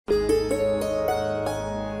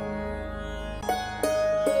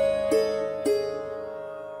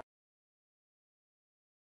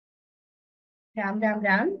राम राम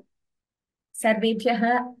राम सर्वेभ्यः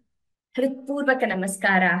हृत्पूर्वक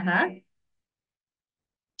नमस्काराः।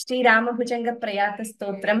 श्रीरामभुजङ्ग-प्रयात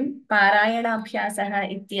स्तोत्रं पारायणाभ्यासः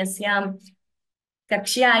इत्यस्यां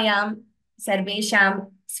कक्ष्यायां सर्वेषां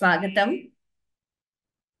स्वागतम्।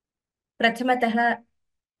 प्रथमतः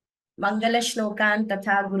मङ्गलश्लोकान्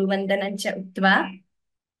तथा गुरुवन्दनं च उक्त्वा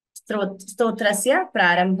स्तोत्रस्य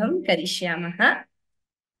प्रारम्भं करिष्यामः।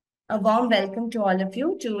 A warm welcome to all of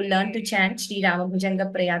you to learn to chant Sri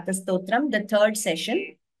Ramabhujanga-prayata Stotram, the third session.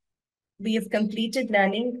 We have completed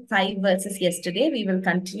learning 5 verses yesterday. We will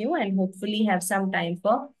continue and hopefully have some time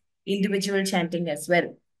for individual chanting as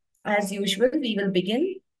well. As usual, we will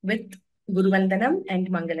begin with Guru Vandanam and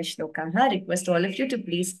Mangala Shloka. Request all of you to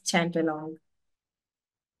please chant along.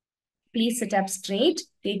 Please sit up straight,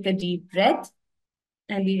 take a deep breath,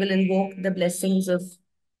 and we will invoke the blessings of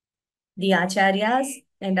the Acharyas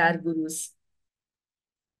and our Gurus.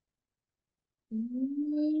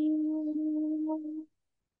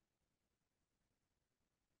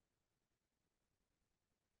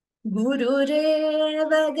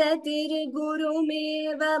 गुरुरेव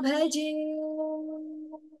गतिर्गुरुमेव भजे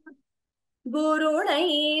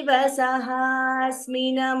गुरुणैव सहास्मि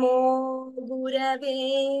नमो गुरवे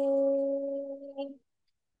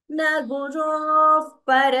न गुरोः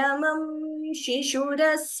परमं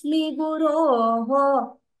शिशुरस्मि गुरोः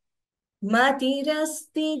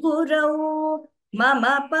मतिरस्ति गुरौ मम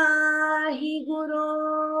पाहि गुरो।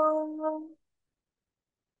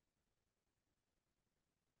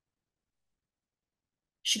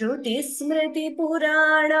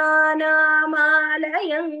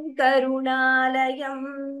 श्रुतिस्मृतिपुराणानामालयं करुणालयं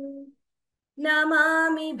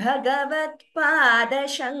नमामि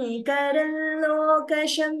भगवत्पादशङ्करं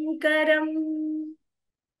लोकशङ्करम्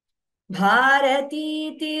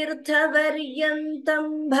भारतीतीर्थवर्यन्तं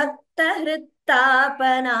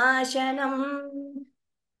भक्तहृत्तापनाशनम्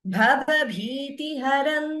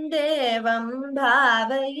भवभीतिहरं देवं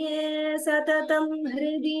भावये सततं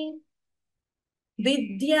हृदि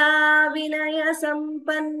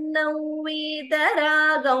विद्याविनयसम्पन्नौ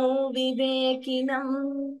वीतरागौ विवेकिनं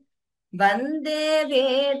वन्दे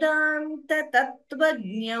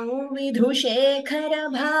वेदान्ततत्त्वज्ञौ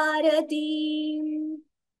विधुशेखरभारतीम्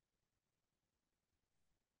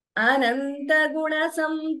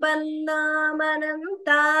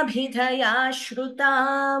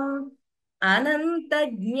अनन्तगुणसम्पन्नामनन्ताभिधयाश्रुताम्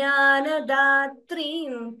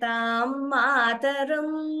अनन्तज्ञानदात्रीं तां मातरं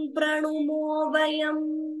प्रणुमो वयम्।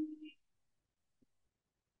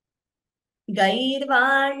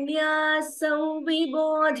 गैर्वाण्या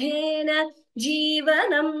विबोधेन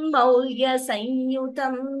जीवनं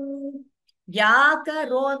मौल्यसंयुतं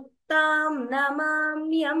व्याकरोत्तां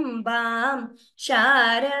नमाम्यम्बां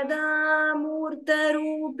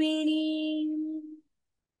शारदामूर्तरूपिणीम्।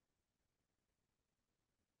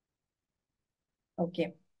 Okay,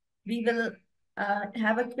 we will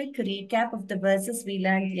have a quick recap of the verses we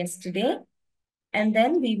learned yesterday, and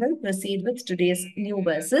then we will proceed with today's new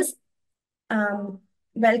verses.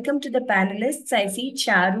 Welcome to the panelists. I see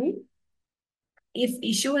Charu. If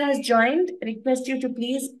Ishu has joined, request you to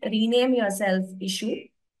please rename yourself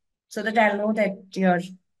Ishu so that I'll know that you're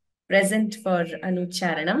present for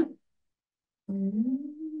Anucharanam.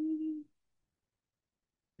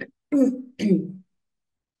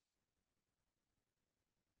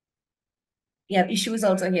 Yeah, Ishu is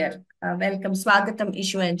also here. Welcome. Swagatam,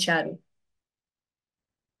 Ishu and Charu.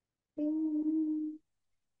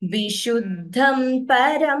 विशुद्धं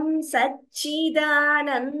परं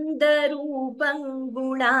सच्चिदानन्दरूपं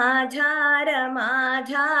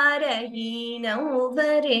गुणाधारमाधारहीनं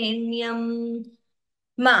वरेण्यं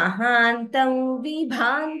महान्तं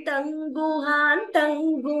विभान्तं गुहान्तं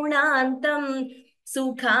गुणान्तं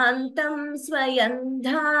सुखान्तं स्वयं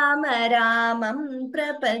धाम रामं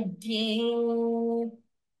प्रपद्ये।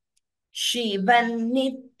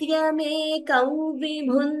 शिवन्नित्यमेकं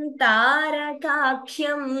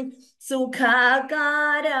विभुन्तारकाख्यं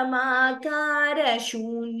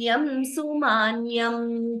सुखाकारमाकारशून्यं सुमान्यं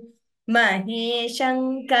महेशं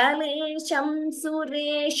कलेशं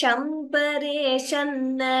सुरेशं परेशं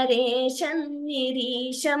नरेशं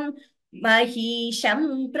निरीशं महिषं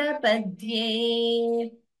प्रपद्ये।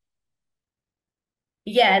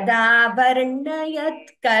 यदा वर्णयत्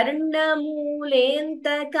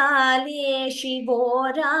कर्णमूलेऽन्तकाले शिवो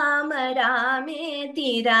राम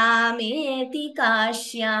रामेति रामेति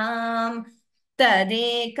काश्याम्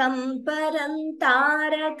तदेकं परं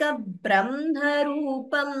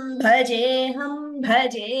तारकब्रह्मरूपं भजेऽहं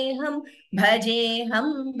भजेऽहं भजेऽहं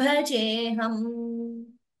भजेऽहम्।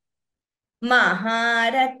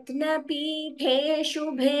 महारत्नपीठे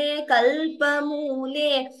शुभे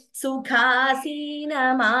कल्पमूले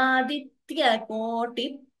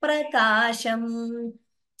सुखासीनमादित्यकोटिप्रकाशम्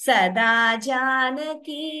सदा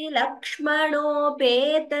जानकी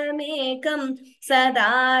लक्ष्मणोपेतमेकं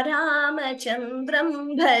सदा रामचन्द्रं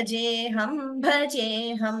भजेऽहम्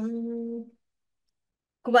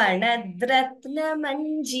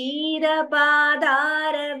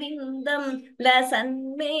क्वणद्रत्नमञ्जीरपादारविन्दं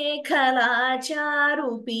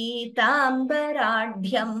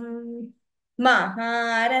लसन्मेखलाचारुपीताम्बराढ्यम्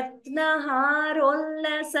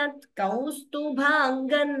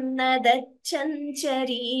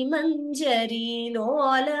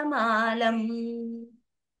महारत्नहारोल्लसत्कौस्तुभाङ्गन्नदच्छञ्चरीमञ्जरीलोलमालम्.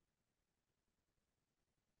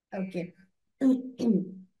 Okay.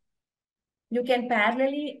 You can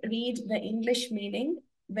parallelly read the English meaning,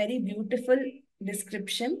 very beautiful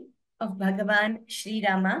description of Bhagavan Sri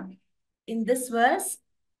Rama. In this verse,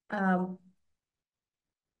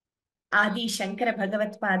 Adi Shankara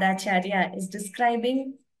Bhagavat Padacharya is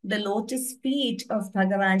describing the lotus feet of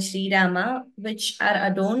Bhagavan Sri Rama, which are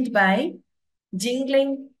adorned by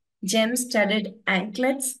jingling gem-studded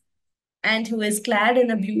anklets, and who is clad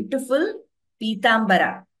in a beautiful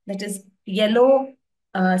pitambara, that is yellow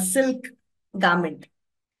silk garment.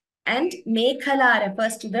 And Mekhala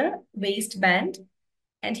refers to the waistband,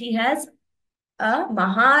 and he has a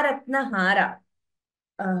Maharatna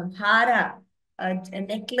hara, a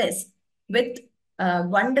necklace with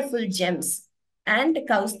wonderful gems, and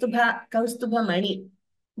Kaustubha Mani,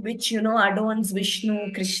 which adorns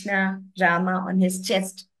Vishnu, Krishna, Rama on his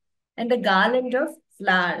chest, and a garland of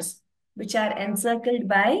flowers, which are encircled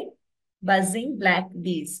by buzzing black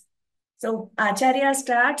bees. So Acharya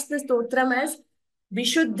starts the stotram as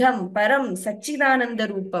Vishuddham Param Satchidananda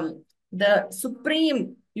Rupam, the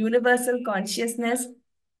supreme universal consciousness,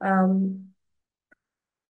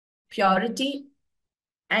 purity,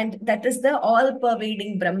 and that is the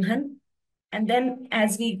all-pervading Brahman. And then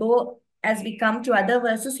as we come to other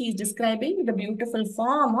verses, he is describing the beautiful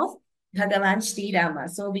form of Bhagavan Sri Rama.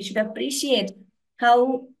 So we should appreciate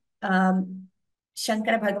how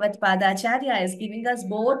Shankara Bhagavat Padacharya is giving us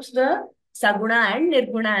both the Saguna and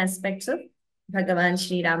Nirguna aspects of Bhagavan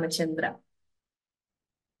Sri Ramachandra.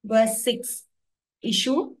 Verse 6,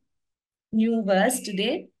 issue, new verse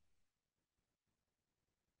today.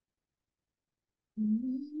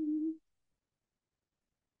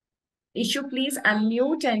 Ishu, please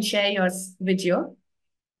unmute and share your video.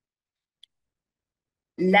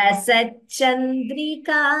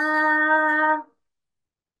 Lasachandrika.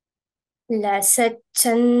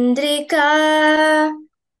 Lasachandrika.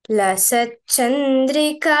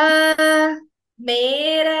 Lasachandrika.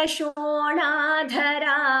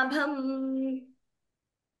 Merashonadharabham.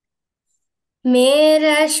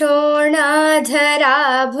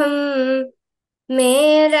 Merashonadharabham.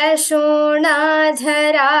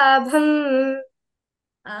 Merashonadharabham.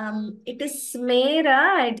 It is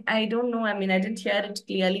Mera. I don't know. I mean, I didn't hear it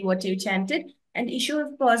clearly what you chanted. And Ishu,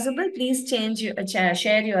 if possible, please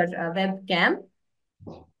share your webcam.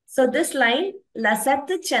 So this line, Lasat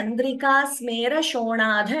Chandrika Smera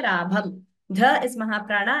Shonadharabham. Dha is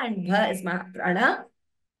Mahaprana and Bha is Mahaprana.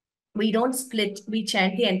 We don't split. We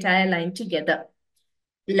chant the entire line together.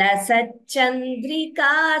 Lasat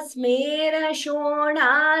Chandrika Smera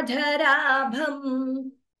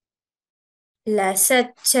Shonadharabham.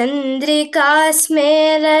 Lasachandrika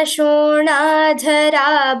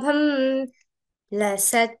smerashonadharabham.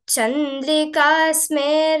 Lasachandrika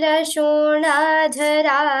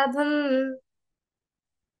smerashonadharabham.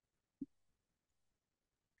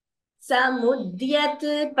 Samudyat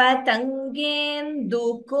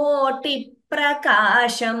patangendu-koti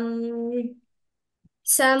prakasham.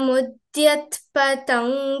 Samudyat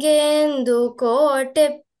patangendu-koti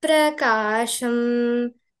prakasham.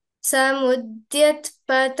 Samudyat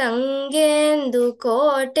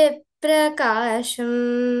patangendu-koti prakasham.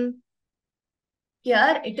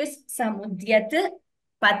 Here it is Samudyat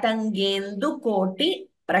patangendu-koti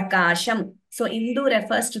prakasham. So Indu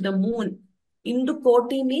refers to the moon.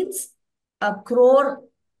 Indu-koti means a crore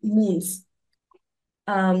moons.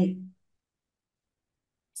 Samudyat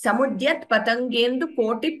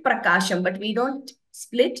patangendu-koti prakasham. But we don't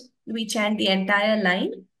split. We chant the entire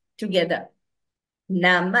line together.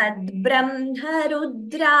 Namad Brahma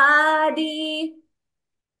Rudradi.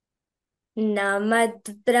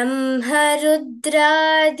 Namad Brahma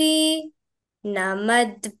Rudradi.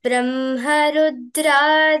 Namad Brahma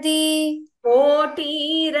Rudradi.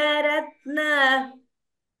 Kotira Ratna.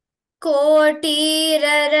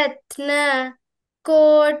 Kotira Ratna.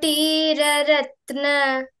 Kotira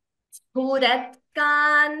Ratna. Spurat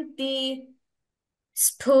Kanti.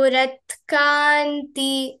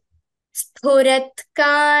 स्फुरत्कान्ति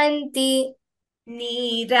स्फुरत्कान्ति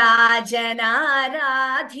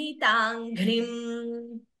नीराजनाराधिताङ्घ्रिम्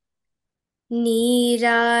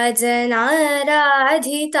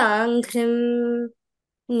नीराजनाराधिताङ्घ्रिम्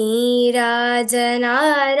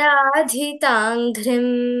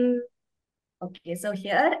नीराजनाराधिताङ्घ्रिम्. Okay, so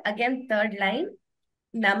here again third line.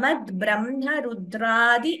 Namad Brahma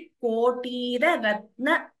Rudradi Kotira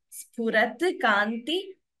Ratna Spurat Kanti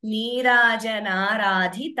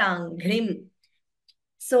Nirajanaraadhitangrim.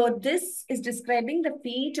 So this is describing the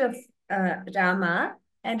feet of Rama,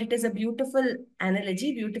 and it is a beautiful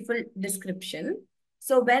analogy, beautiful description.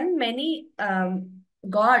 So when many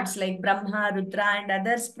gods like Brahma, Rudra, and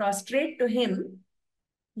others prostrate to him,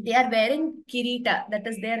 they are wearing kirita, that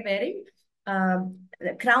is, they are wearing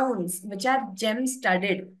crowns which are gem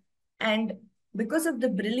studded, and because of the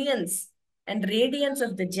brilliance and radiance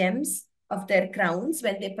of the gems of their crowns,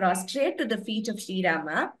 when they prostrate to the feet of Sri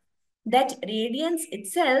Rama, that radiance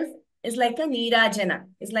itself is like a nirajana,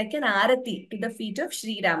 is like an arati to the feet of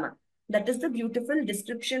Sri Rama. That is the beautiful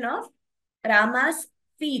description of Rama's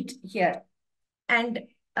feet here. And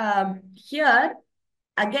here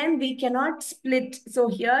again, we cannot split. So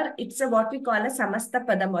here it's a what we call a samasta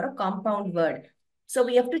padam, or a compound word. So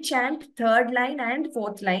we have to chant third line and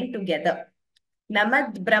fourth line together.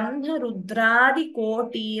 Namad Brahma Rudradi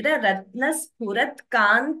Kotira Ratna Spurat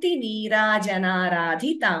Kanti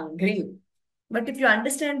Nirajanaraadhitangrim. But if you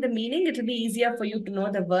understand the meaning, it will be easier for you to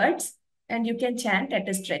know the words, and you can chant at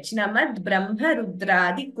a stretch. Namad Brahma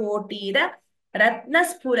Rudradi Kotira Ratna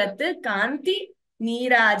Spurat Kanti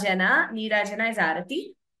Nirajana is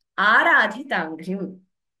Arati, Aradhitangrim.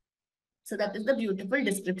 So that is the beautiful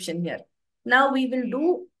description here. Now we will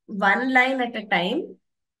do one line at a time.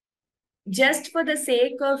 Just for the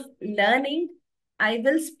sake of learning, I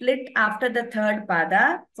will split after the third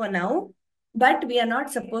pada for now, but we are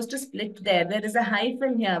not supposed to split there. There is a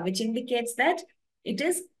hyphen here which indicates that it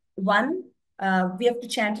is one, we have to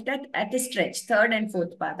chant it at a stretch, third and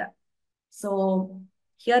fourth pada. So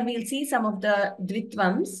here we'll see some of the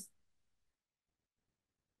dvitvams.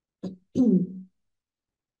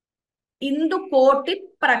 Indu Koti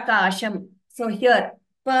Prakasham. So here,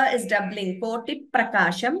 pa is doubling. Koti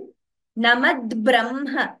Prakasham. Namad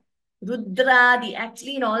Brahma. Rudradi.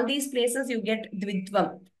 Actually, in all these places, you get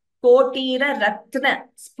Dvidvam. Kotira Ratna.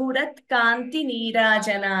 Spurat Kanti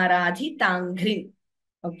Nirajanaraadhi Tangrin.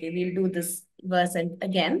 Okay, we'll do this verse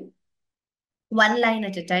again. One line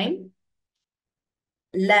at a time.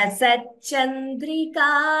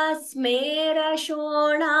 Lasachandrika smera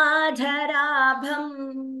shonadharabham.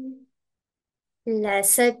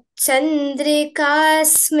 लसच्चन्द्रिका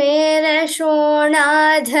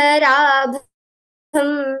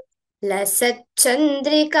स्मेरशोणाधराभम्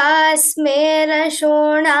लसच्चन्द्रिका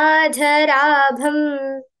स्मेरशोणाधराभम्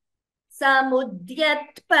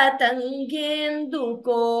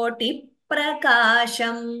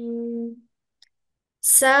समुद्यत्पतङ्गेन्दुकोटिप्रकाशम्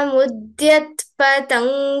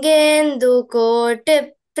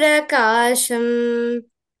समुद्यत्पतङ्गेन्दुकोटिप्रकाशम्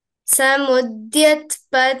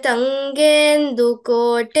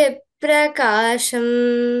समुद्यत्पतङ्गेन्दुकोटिप्रकाशम्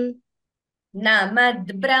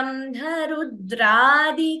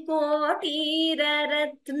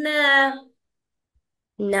नमद्ब्रह्मरुद्रादिकोटिररत्न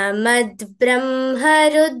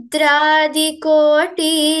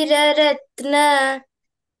नमद्ब्रह्मरुद्रादिकोटिररत्न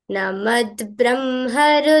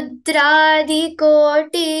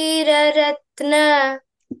नमद्ब्रह्मरुद्रादिकोटिररत्न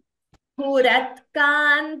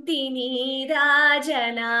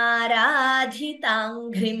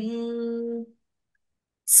स्फुरत्कान्तिनीराजनाराधिताङ्घ्रिम्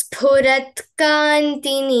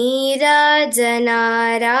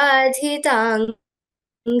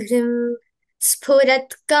स्फुरत्कान्तिनीराजनाराधिताङ्घ्रिम्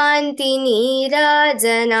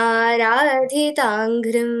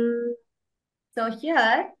स्फुरत्कान्तिनीराजनाराधिताङ्घ्रिम्. So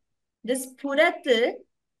here, this Purat,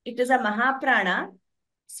 it is a Mahaprana,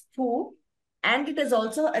 Sphu, and it is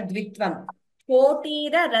also a Dvitvam.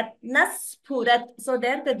 Kotira Ratna Spurat. So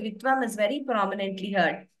there the Dvitvam is very prominently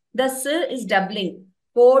heard. The S is doubling.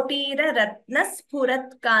 Kotira Ratna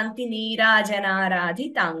Spurat Kanti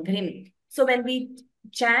Nirajanaraadhi Tangrim. So when we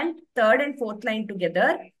chant third and fourth line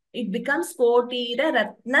together, it becomes Kotira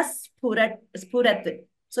Ratna Spurat.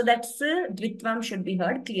 So that S Dvitvam should be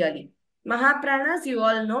heard clearly. Mahapranas, you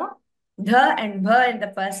all know, dha and bha in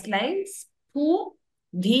the first line, sphu,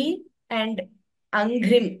 dhi, and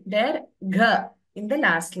angrim, there, gha in the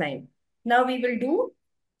last line. Now we will do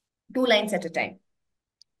two lines at a time.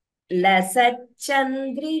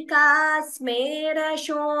 Lasachandrika smera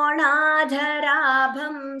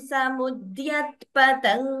shonadharabham samudyat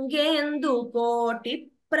patangendu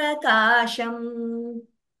koti prakasham.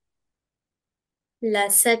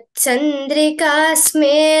 लसच्चन्द्रिका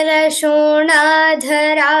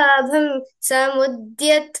स्मेरशोणाधराभं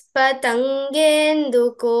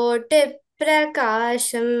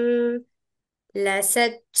समुद्यत्पतङ्गेन्दुकोटिप्रकाशम्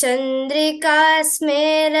लसच्चन्द्रिका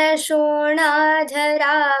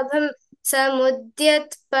स्मेरशोणाधराभं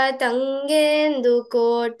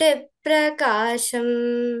समुद्यत्पतङ्गेन्दुकोटिप्रकाशम्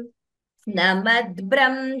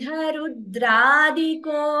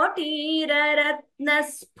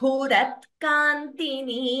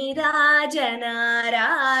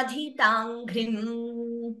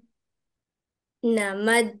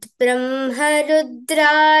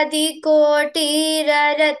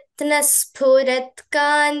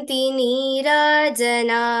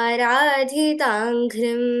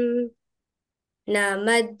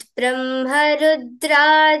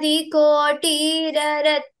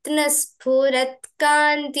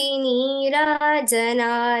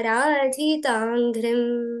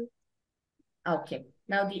Okay,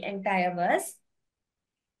 now the entire verse.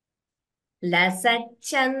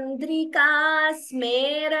 लसच्चन्द्रिका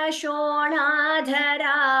स्मेरशोणाधराभं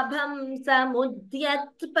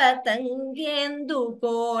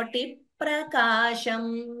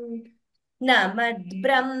समुद्यत्पतङ्गेन्दुकोटिप्रकाशम्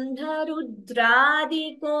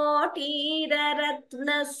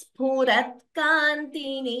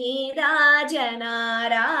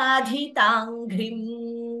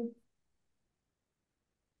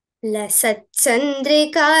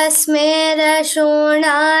लसच्चन्द्रिका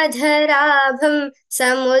स्मेरशोणाधराभं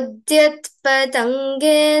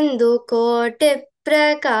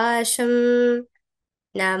समुद्यत्पतङ्गेन्दुकोटिप्रकाशम्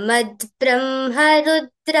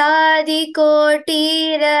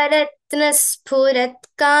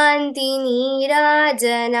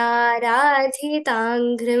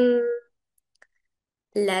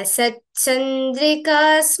लसच्चन्द्रिका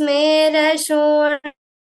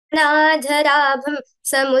स्मेरशोणाधराभं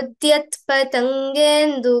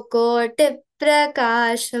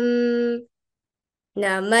समुद्यत्पतङ्गेन्दुकोटिप्रकाशम्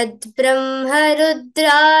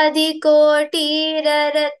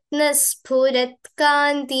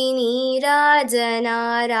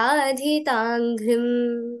नमद्ब्रह्मरुद्रादिकोटिरत्नस्फुरत्कान्तिनीराजनाराधिताङ्घ्रिम्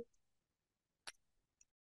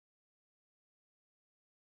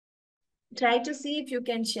Try to see if you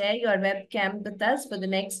can share your webcam with us for the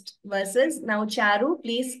next verses. Now, Charu,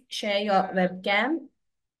 please share your webcam.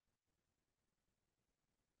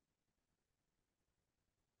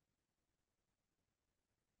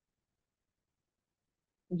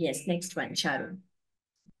 Yes, next one, Charu.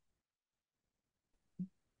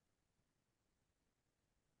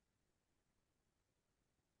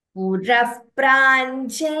 पुरः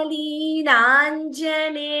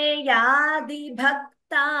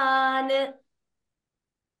प्राञ्जलीनाञ्जनेयादिभक्तान्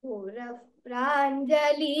पुरः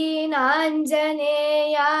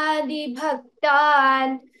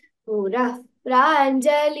प्राञ्जलीनाञ्जनेयादिभक्तान् पुरः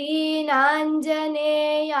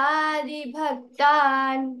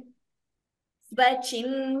प्राञ्जलीनाञ्जनेयादिभक्तान्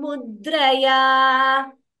स्वचिन्मुद्रया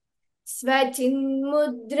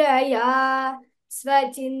स्वचिन्मुद्रया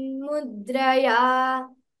स्वचिन्मुद्रया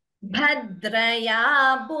भद्रया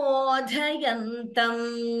बोधयन्तम्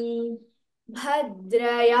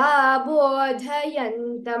भद्रया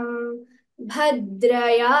बोधयन्तम्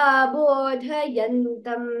भद्रया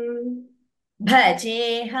बोधयन्तम्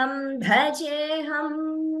भजेऽहं भजेऽहम्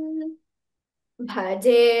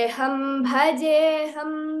भजेऽहं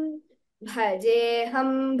भजेऽहं भजेऽहं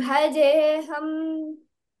भजेऽहम्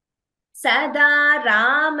सदा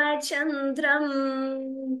रामचन्द्रम्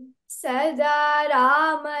सदा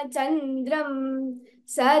रामचन्द्रं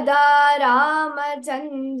सदा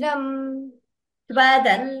रामचन्द्रं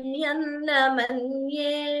त्वदन्यन्न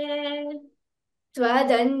मन्ये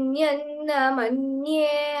त्वदन्यन्न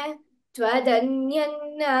मन्ये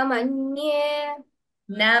त्वदन्यन्न मन्ये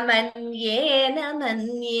न मन्ये न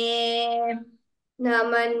मन्ये न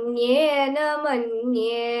मन्ये न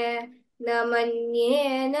मन्ये न मन्ये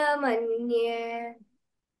न मन्ये.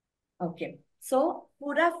 Okay, so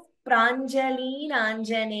Puraf Pranjaleen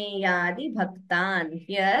Anjaneyadi Bhaktan.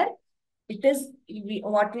 Here it is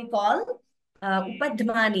what we call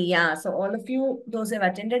Upadhmaniya. So all of you, those who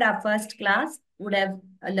have attended our first class, would have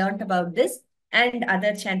learnt about this and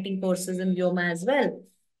other chanting courses in Vyoma as well.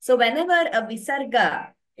 So whenever a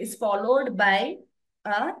Visarga is followed by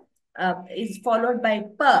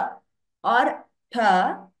pa or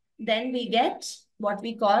tha, then we get what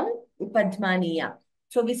we call Upadhmaniya.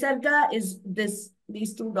 So Visarga is these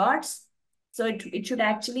two dots. So it should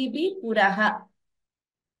actually be Puraha.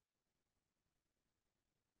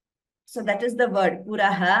 So that is the word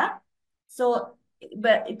Puraha. So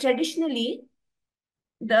but traditionally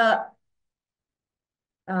the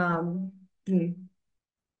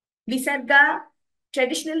Visarga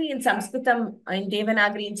traditionally in Sanskritam, in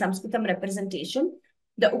Devanagari, in Sanskritam representation,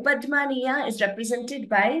 the Upadmaniya is represented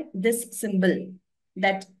by this symbol,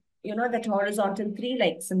 that, that horizontal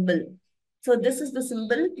three-like symbol. So this is the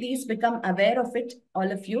symbol. Please become aware of it,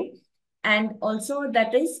 all of you. And also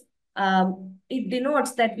that is, it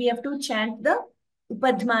denotes that we have to chant the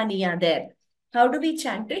Upadmaniya there. How do we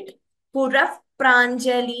chant it? Puraf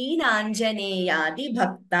Pranjali Nanjaneyadi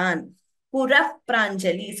Bhaktan. Puraf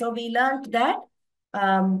Pranjali. So we learned that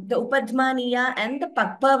the Upadmaniya and the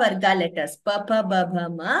Pakpa Varga letters, Papa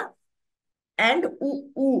Babhama and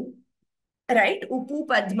U, right? Upu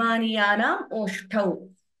Padmaniyana Oshtau.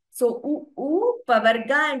 So U,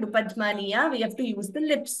 Pavarga and Upadmaniya, we have to use the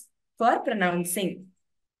lips for pronouncing.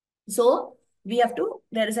 So we have to,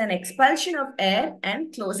 there is an expulsion of air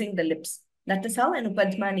and closing the lips. That is how an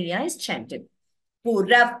Upadmaniya is chanted.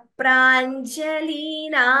 Purah Pranjali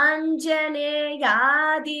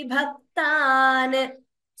Nanjaneyadi Bhaktan.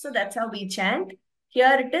 So that's how we chant.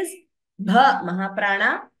 Here it is Bha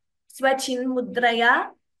Mahaprana, Swachin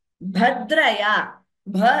Mudraya, Bhadraya.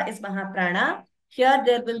 Bha is Mahaprana. Here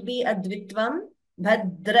there will be a Dvitvam,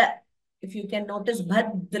 Bhadra. If you can notice,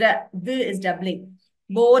 Bhadra, D is doubling.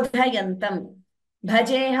 Bodhayantam.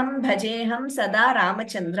 Bhajeham Sada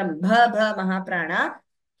Ramachandram. Bha Mahaprana.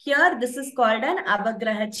 Here, this is called an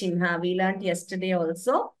avagraha chinha. We learned yesterday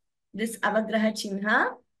also. This avagraha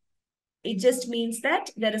chinha, it just means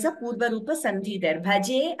that there is a purva rupa sandhi there.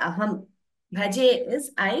 Bhaje aham. Bhaje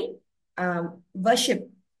is I worship.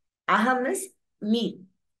 Aham is me.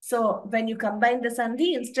 So when you combine the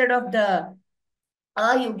sandhi, instead of the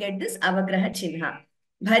you get this avagraha chinha.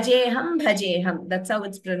 Bhajeham. That's how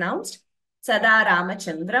it's pronounced. Sada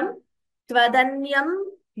Ramachandram.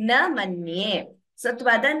 Tvadanyam na manye. So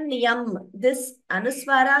Tvadanyam, this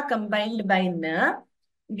anuswara combined by na,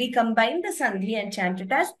 we combine the sandhi and chant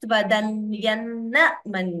it as Tvadanyanna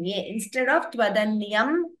manye. Instead of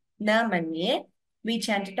Tvadanyam na manye, we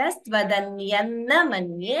chant it as Tvadanyanna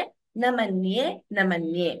manye. Namanye,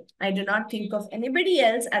 Namanye. I do not think of anybody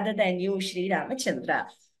else other than you, Sri Ramachandra.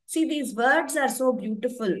 See, these words are so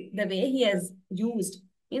beautiful, the way he has used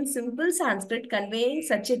in simple Sanskrit, conveying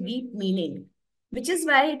such a deep meaning, which is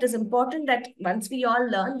why it is important that once we all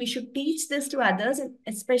learn, we should teach this to others, and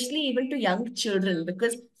especially even to young children,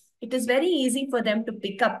 because it is very easy for them to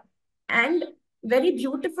pick up. And very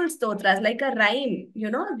beautiful stotras, like a rhyme,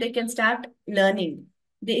 they can start learning.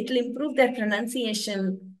 It will improve their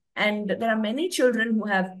pronunciation. And there are many children who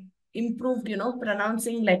have improved,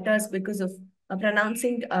 pronouncing letters because of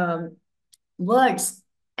pronouncing words,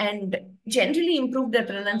 and generally improve their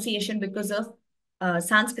pronunciation because of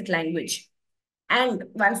Sanskrit language. And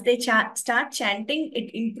once they start chanting,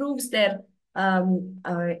 it improves their,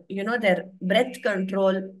 their breath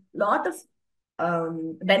control, lot of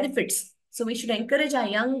benefits. So we should encourage our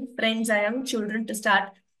young friends, our young children to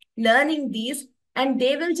start learning these, and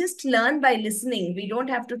they will just learn by listening. We don't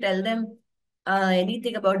have to tell them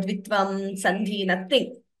anything about Vitvam, Sandhi,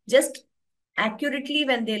 nothing. Just accurately,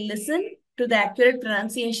 when they listen to the accurate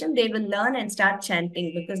pronunciation, they will learn and start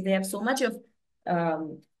chanting, because they have so much of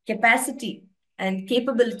capacity and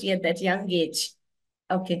capability at that young age.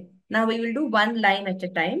 Okay, now we will do one line at a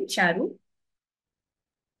time. Charu.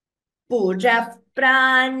 Purah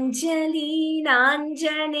Pranjali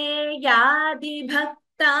Nanjaneyadi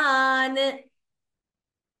Bhaktan.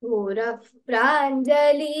 Purah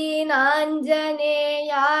Pranjali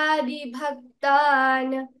Nanjaneyadi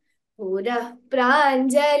Bhaktan. Purah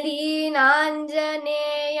Pranjali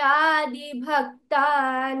Nanjaneyadi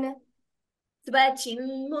Bhaktan.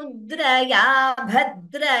 Swachinmudraya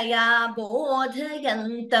Bhadraya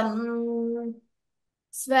Bodhayantam.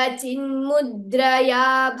 Swachinmudraya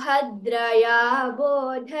Bhadraya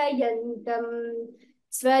Bodhayantam.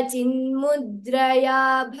 Swachinmudraya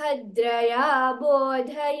Bhadraya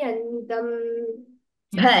Bodhayantam.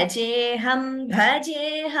 Bhajeham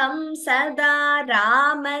Sada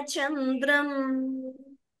Ramachandram.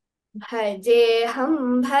 भजेऽहं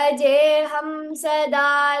सदा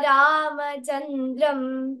रामचन्द्रम्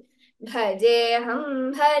भजेऽहं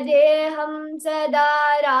सदा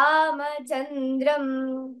रामचन्द्रम्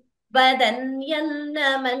Vadanyana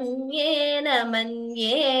manye.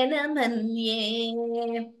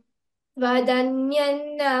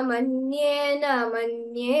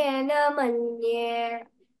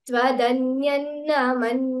 त्वदन्यन्न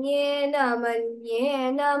मन्ये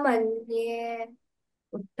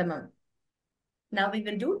Uttamam. Now we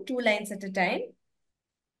will do two lines at a time.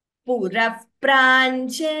 Purah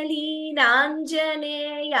Pranjali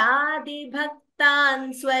Nanjaneyadi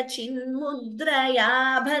Bhaktan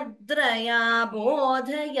Swachinmudraya Bhadraya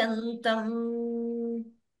Bodhayantam.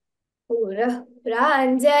 पुरः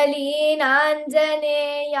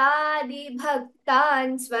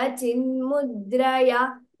प्राञ्जलीनाञ्जनेयादिभक्तान् स्वचिन्मुद्रया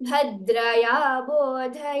भद्रया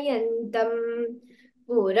बोधयन्तम्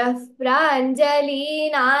पुरः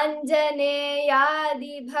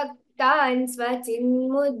प्राञ्जलीनाञ्जनेयादिभक्तान्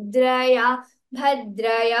स्वचिन्मुद्रया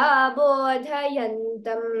भद्रया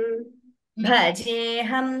बोधयन्तम्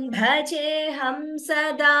भजेऽहं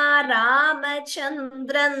सदा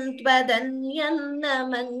रामचन्द्रं त्वदन्यन्न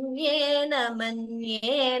मन्येन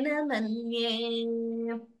मन्येन मन्ये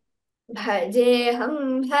भजेऽहं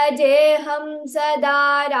सदा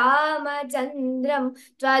रामचन्द्रं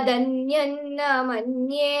त्वदन्यन्न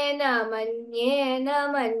मन्येन मन्येन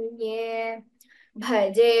मन्ये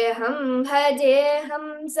भजेऽहं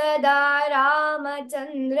सदा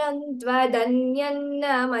रामचन्द्रं त्वदन्यन्न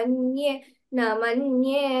मन्ये न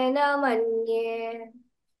मन्ये न मन्ये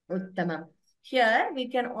Uttamam. Here we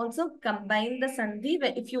can also combine the sandhi.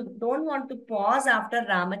 If you don't want to pause after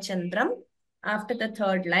Ramachandram, after the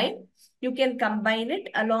third line, you can combine it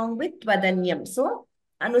along with Tvadanyam. So,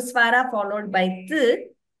 Anuswara followed by T,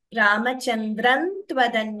 Ramachandran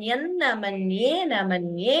Tvadanyan Namanye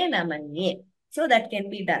Namanye Namanye. So that can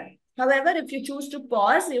be done. However, if you choose to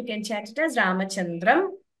pause, you can chant it as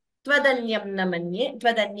Ramachandram Tvadanyam Namanye,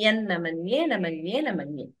 Tvadanyan Namanye Namanye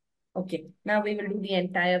Namanye. Okay, now we will do the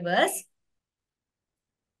entire verse.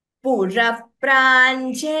 Purah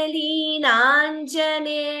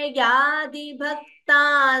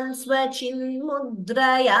pranjalinaanjaneyaadibhaktaan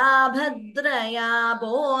swachinmudraya bhadraya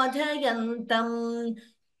bodhayantam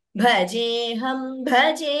bhajeऽham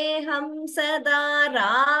sada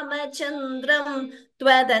ramachandram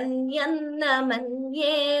tvadanyanna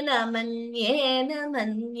manyena manyena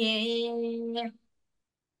manye.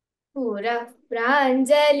 पुरः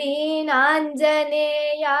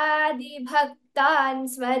प्राञ्जलीनाञ्जनेयादिभक्तान्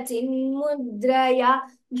स्वचिन्मुद्रया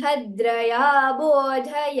भद्रया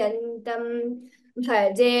बोधयन्तम्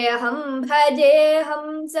भजेऽहं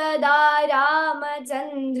सदा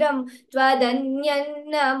रामचन्द्रं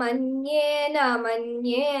त्वदन्यन्न मन्येन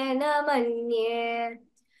मन्येन मन्ये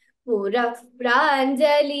पुरः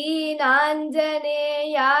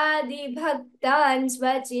प्राञ्जलीनाञ्जनेयादिभक्तान्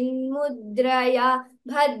स्वचिन्मुद्रया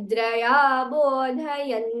भद्रया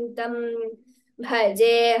बोधयन्तम्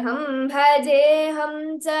भजेऽहं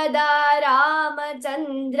सदा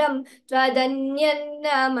रामचन्द्रं त्वदन्यन्न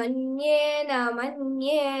मन्येन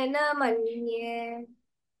मन्येन मन्ये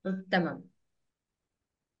Uttamam.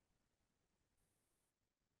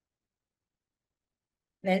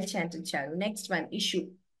 Well chanted, Charu. Next one,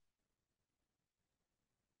 issue.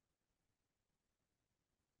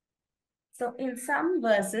 So in some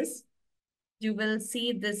verses, you will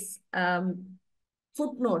see this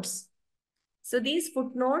footnotes. So these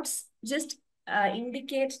footnotes just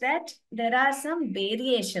indicate that there are some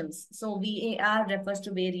variations. So VAR refers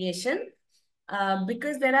to variation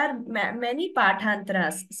because there are many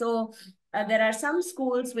pathantaras. So there are some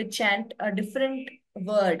schools which chant a different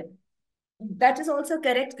word. That is also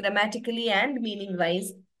correct grammatically and meaning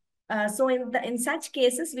wise. So in such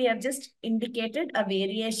cases, we have just indicated a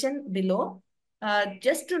variation below,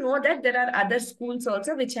 just to know that there are other schools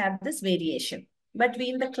also which have this variation. But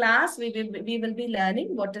in the class, we will be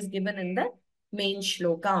learning what is given in the main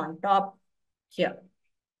shloka on top here.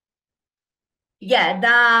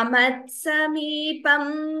 Yada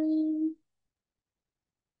matsamipam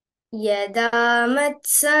यदा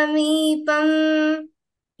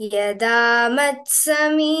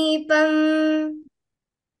मत्समीपम्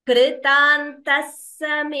kritantas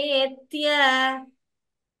sametya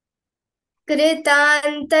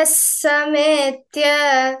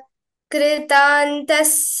कृतान्तः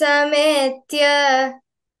समेत्य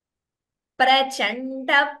प्रचण्ड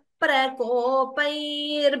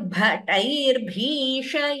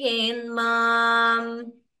प्रकोपैर्भटैर्भीषयेन्माम्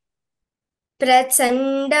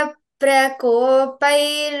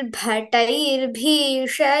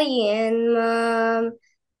प्रचण्डप्रकोपैर्भटैर्भीषयेन्माम्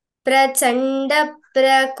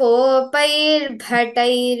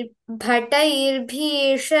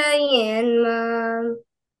प्रचण्डप्रकोपैर्भटैर्भीषयेन्माम्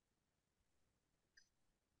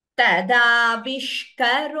तदा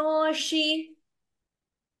विष्करोषि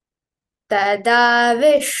तदा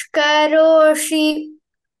विष्करोषि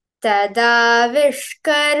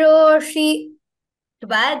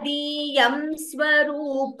त्वदीयं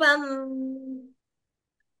स्वरूपम्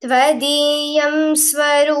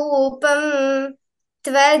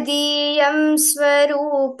त्वदीयं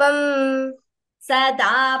स्वरूपम्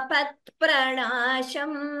सदा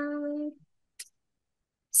पत्प्रणाशम्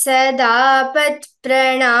सदा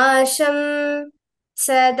पत्प्रणाशम्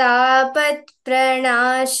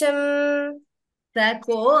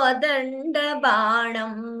सकोदण्डबाणम्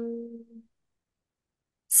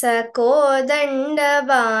सकोदण्डबाणम्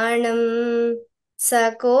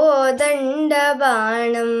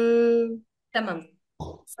सकोदण्डबाणम् Tamam.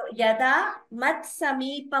 So, yada mat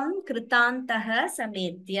samipam krutantah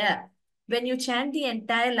sametya. When you chant the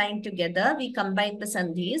entire line together, we combine the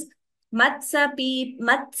sandhis. Mat samipam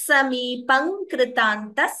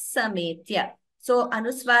krutantas sametya. So,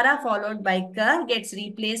 anuswara followed by ka gets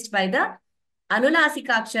replaced by the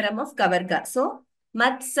anunasika aksharam of kavarga. So,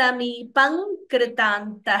 mat samipam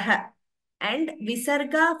krutantah. And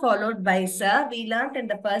visarga followed by sa. We learned in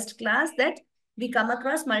the first class that we come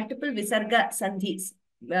across multiple visarga sandhis,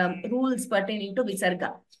 rules pertaining to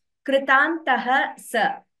visarga. Kritantah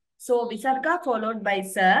sa. So visarga followed by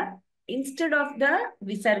sa. Instead of the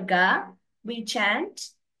visarga, we chant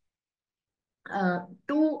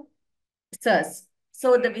two sas.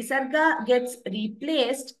 So the visarga gets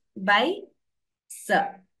replaced by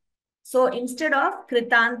sa. So instead of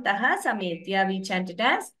Kritantah Sametya, we chant it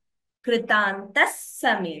as Kritantas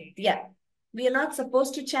Sametya. We are not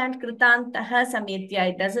supposed to chant Kritantah Sametya.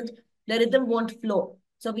 It doesn't, the rhythm won't flow.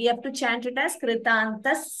 So we have to chant it as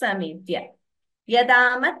Kritantas Sametya.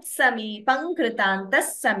 Yadamat Samipam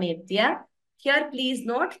Kritantas Sametya. Here please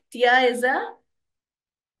note, Tya is a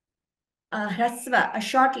Hrasva, a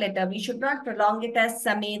short letter. We should not prolong it as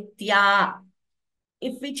Sametya.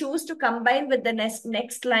 If we choose to combine with the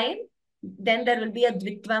next line, then there will be a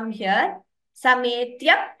dvitvam here.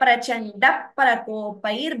 Sametya prachanda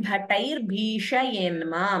prakopair bhatair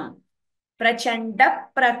bhishayenmam. Prachanda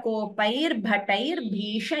prakopair bhatair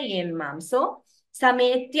bhishayenmam. So,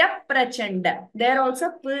 sametya prachanda. There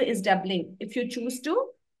also p is doubling if you choose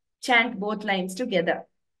to chant both lines together.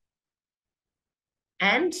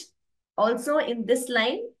 And also in this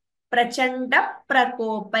line, prachanda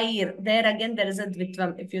prakopair. There again, there is a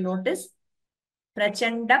dvitvam if you notice.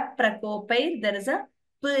 Prachanda prakopair, there is a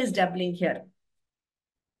p is doubling here.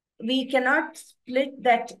 We cannot split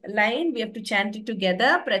that line. We have to chant it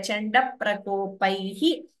together. Prachanda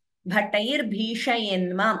prakopaihi bhatair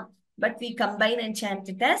bhishayenmam. But we combine and chant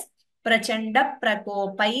it as Prachanda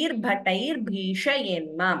prakopair bhatair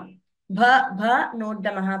bhishayenmam. Bha, note the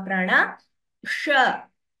Mahaprana. Sh,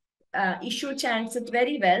 Ishu chants it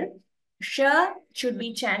very well. Sh should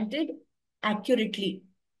be chanted accurately,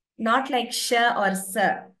 not like sh or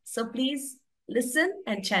sa. So please listen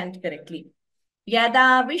and chant correctly.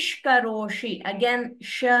 Yada vishkaroshi. Again,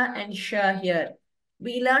 sh and sh here.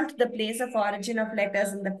 We learnt the place of origin of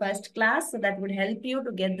letters in the first class, so that would help you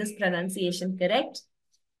to get this pronunciation correct.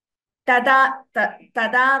 Tada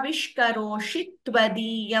vishkaroshi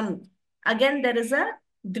tvadiyam. Again, there is a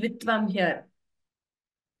dvitvam here.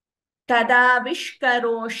 Tada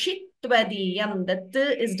vishkaroshi tvadiyam. The t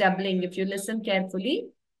is doubling if you listen carefully.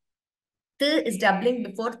 T is doubling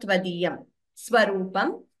before tvadiyam.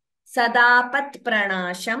 Swarupam. Sadapat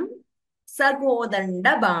pranasham.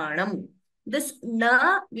 Sagodanda banam. This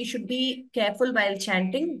na, we should be careful while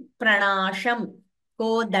chanting. Pranasham.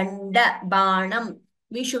 Kodanda banam.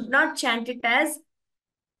 We should not chant it as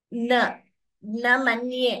na. Na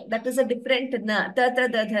manye. That is a different na. Ta ta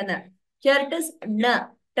da dha na. Here it is na.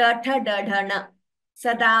 Ta tha da dha na.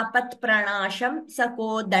 Sadapat pranasham.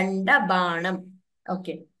 Sakodanda banam.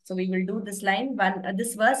 Okay. So we will do this line,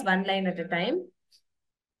 this verse one line at a time.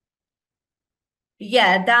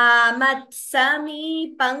 Yada mat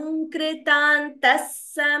samipam kritantas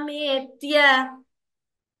sametya.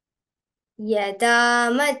 यदा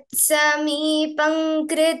मत्समीपं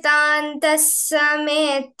कृतान्तः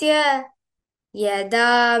समेत्य यदा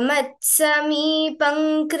मत्समीपं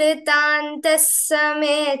कृतान्तः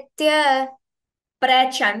समेत्य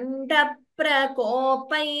Prachanda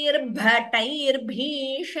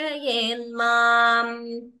prakopair-bhatayir-bhishayenmam.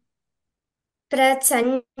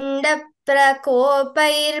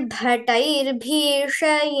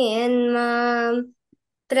 प्रचण्डप्रकोपैर्भटैर्भीषयेन्माम्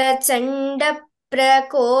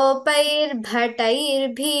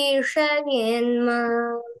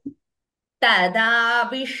प्रचण्डप्रकोपैर्भटैर्भीषयेन्माम् Tada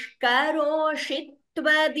vishkaroshi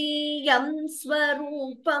tvadiyam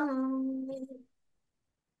swarupam.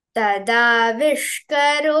 तदा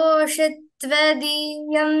विष्करोषि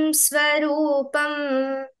त्वदीयं स्वरूपम्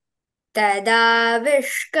तदा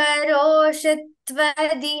विष्करोषि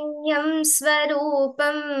त्वदीयं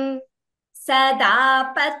स्वरूपम्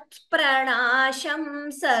Sadapat pranasham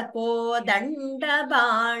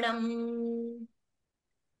sakodanda-banam.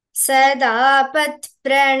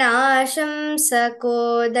 सदापत्प्रणाशं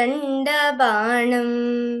सकोदण्डबाणम्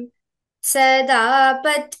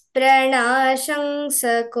सदापत्प्रणाशं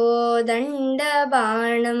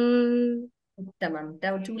सकोदण्डबाणम् Uttamam.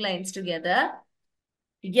 Now two lines together.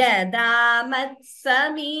 Yada mat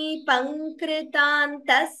samipam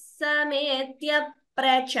kritantas sametya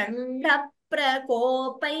प्रचण्ड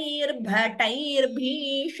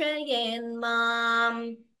प्रकोपैर्भटैर्भीषयेन्माम्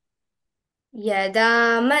यदा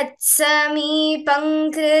मत्समीपं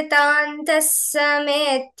कृतान्तः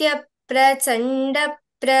समेत्य प्रचण्ड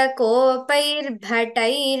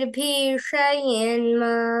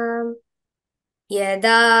प्रकोपैर्भटैर्भीषयेन्माम्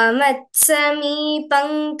यदा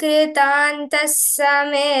मत्समीपं कृतान्तः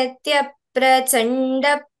समेत्य प्रचण्ड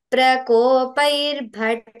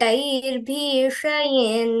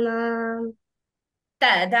प्रकोपैर्भटैर्भीषयेन्माम्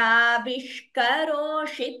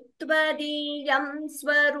तदाविष्करोषि त्वदीयं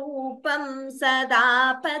स्वरूपं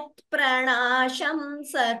सदापत्प्रणाशं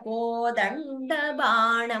सकोदण्डबाणम्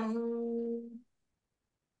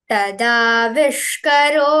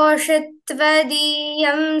तदाविष्करोषि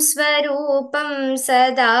त्वदीयं स्वरूपं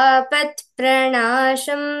सदापत्प्रणाशं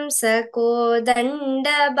सकोदण्डबाणम्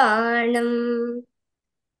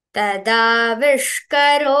तदाविष्करोषि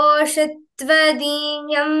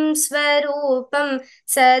त्वदीयं स्वरूपं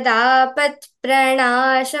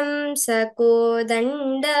सदापत्प्रणाशं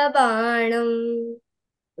सकोदण्डबाणम्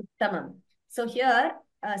Uttamam. So here,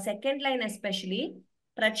 second line especially,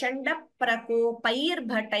 Prachanda Prakopair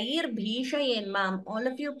Bhatair Bhishayenmam. All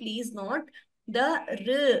of you please note there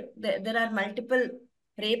are multiple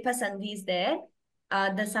repa sandhis there.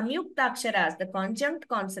 The samyukta the conjunct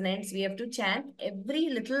consonants, we have to chant every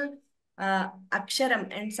little aksharam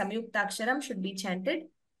and samyukta should be chanted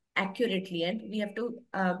accurately. And we have to,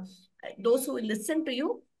 those who listen to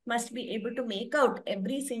you must be able to make out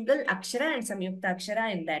every single akshara and samyukta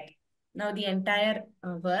akshara in that. Now the entire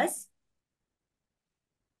verse.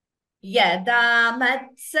 Yada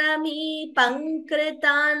matsami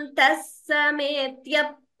pankritantas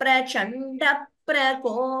sametya prachanda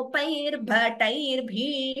prakopair bhatair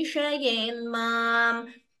bhishayenmam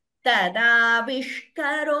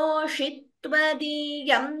तदाविष्करोषि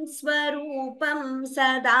त्वदीयं स्वरूपं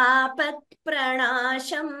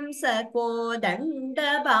सदापत्प्रणाशं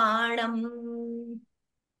सकोदण्डबाणम्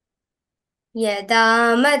यदा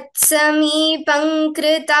मत्समीपं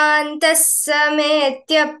कृतान्तः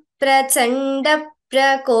समेत्य प्रचण्ड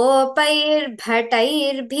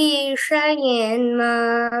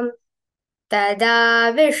प्रकोपैर्भटैर्भीषयेन्माम्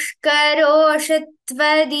तदाविष्करोषि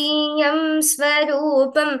त्वदीयं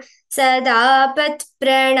स्वरूपं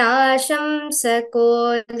सदापत्प्रणाशं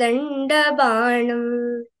सकोदण्डबाणम्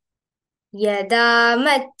यदा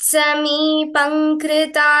मत्समीपं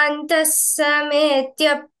कृतान्तः समेत्य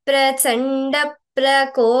प्रचण्ड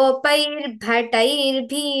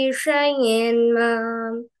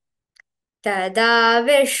प्रकोपैर्भटैर्भीषयेन्माम्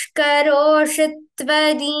तदाविष्करोषि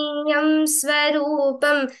त्वदीयं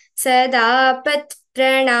स्वरूपं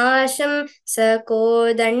सदापत्प्रणाशं सकोदण्डबाणम्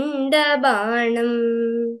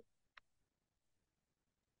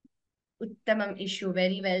Uttamam issue,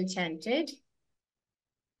 very well chanted.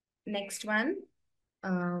 Next one,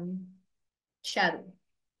 Sharu.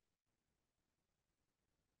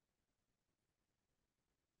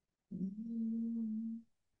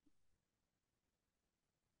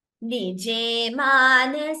 निजे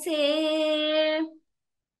मानसे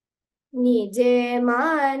निजे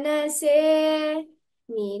मानसे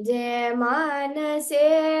निजे मानसे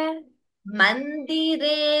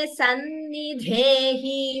मन्दिरे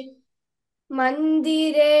सन्निधेहि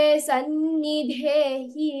मन्दिरे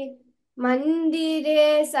सन्निधेहि मन्दिरे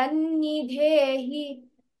सन्निधेहि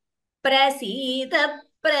प्रसीद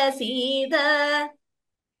प्रसीद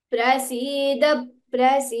प्रसीद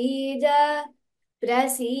प्रसीद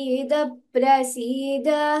प्रसीद प्रसीद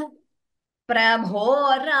प्रभो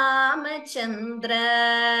रामचन्द्र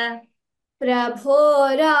प्रभो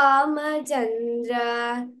रामचन्द्र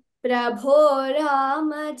प्रभो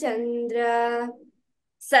रामचन्द्र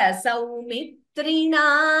ससौमित्रिणा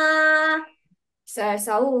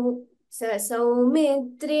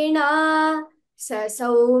ससौमित्रिणा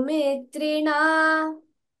ससौमित्रिणा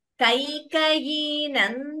कैकयी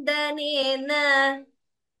नन्दनेन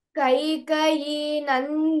कैकयी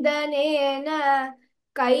नन्दनेन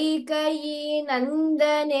कैकयी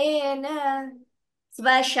नन्दनेन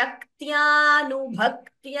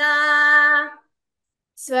स्वशक्त्यानुभक्त्या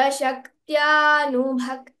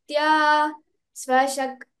स्वशक्त्यानुभक्त्या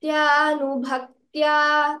स्वशक्त्यानुभक्त्या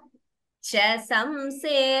च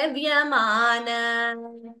संसेव्यमान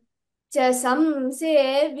च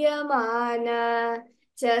संसेव्यमान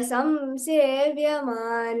च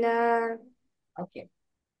संसेव्यमान. Okay,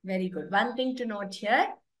 very good. One thing to note here,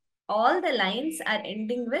 all the lines are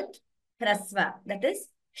ending with hrasva, that is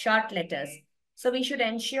short letters. So we should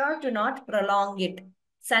ensure to not prolong it.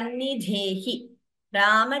 Sannidhehi,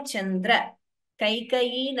 Ramachandra,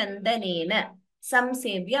 Kaikayi Nandanena,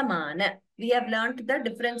 Samsevyamana. we have learned the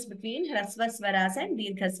difference between hrasva swaras and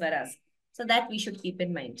dirgha swaras. So that we should keep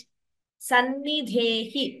in mind.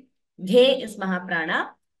 Sannidhehi. Dhe is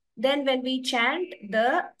Mahaprana. Then when we chant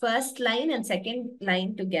the first line and second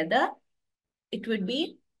line together, it would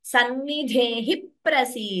be Sannidhehi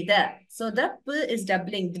prasida. So the P is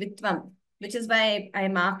doubling, Dvitvam, which is why I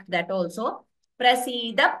marked that also.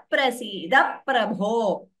 Prasida, prasida,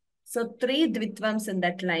 prabho. So three Dvitvams in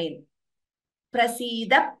that line.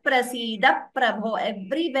 Prasida, prasida, prabho.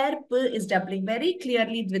 Everywhere P is doubling. Very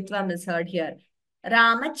clearly Dvitvam is heard here.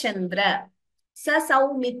 Ramachandra. Sa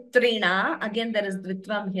saumitrina. Again, there is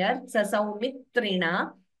Dvitvam here. Sa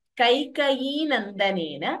saumitrina. Kaikayi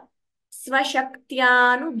nandanena.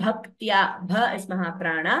 Svashaktyanu bhaktya. Bha is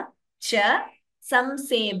Mahaprana. Cha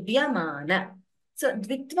samsevyamana. So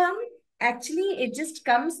Dvitvam, actually, it just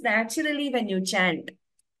comes naturally when you chant.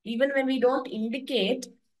 Even when we don't indicate,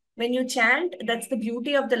 when you chant, that's the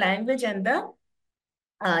beauty of the language and the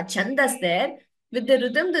chandas there. With the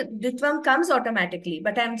rhythm, the ditvam comes automatically.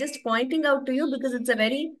 But I'm just pointing out to you because it's a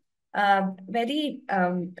very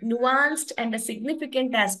nuanced and a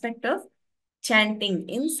significant aspect of chanting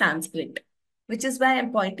in Sanskrit, which is why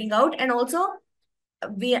I'm pointing out. And also,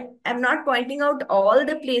 I'm not pointing out all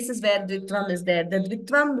the places where Dvitvam is there. The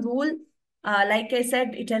Dvitvam rule, like I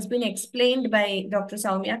said, it has been explained by Dr.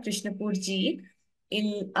 Soumya Krishnapur ji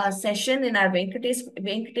in a session in our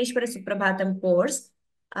Venkateshwara Suprabhatam course.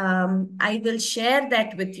 I will share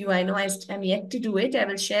that with you. I know I'm yet to do it. I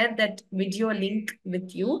will share that video link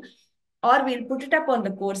with you, or we'll put it up on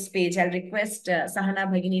the course page. I'll request Sahana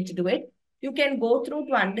Bhagini to do it. You can go through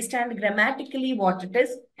to understand grammatically what it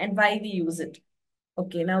is and why we use it.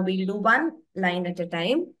 Okay, now we'll do one line at a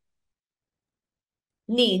time.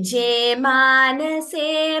 Nije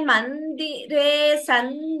manase mandire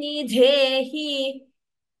sannidhehi.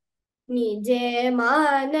 निजे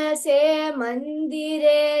मानसे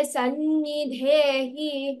मंदिरे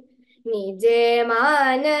सन्निधेहि निजे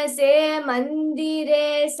मानसे मंदिरे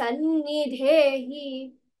सन्निधेहि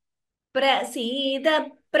प्रसीद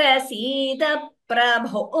प्रसीद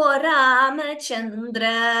प्रभो रामचंद्र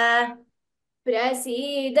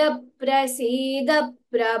प्रसीद प्रसीद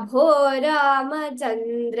प्रभो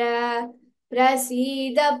रामचंद्र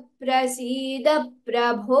प्रसीद प्रसीद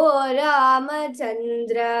प्रभो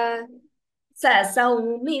रामचंद्र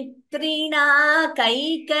ससौमित्रिणा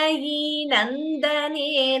कैकयी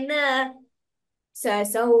नंदनेन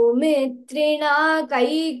ससौमित्रिणा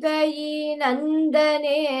कैकयी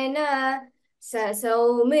नंदनेन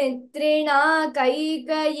ससौमित्रिणा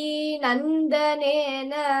कैकयी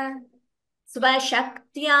नंदनेन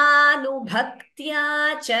स्वशक्त्यानुभक्त्या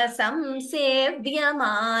च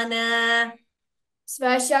संसेव्यमान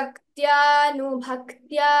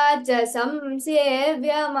स्वशक्त्यानुभक्त्या च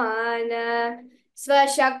संसेव्यमान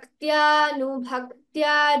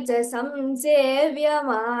स्वशक्त्यानुभक्त्या च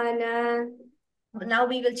संसेव्यमान. Now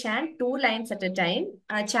we will chant two lines at a time.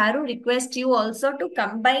 Charu, request you also to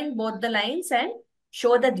combine both the lines and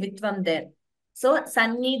show the dvitvam there. So,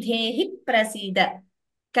 sannidhehi prasida.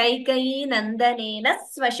 Kaikayi nandanena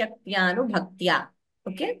svashaktyanu bhaktya.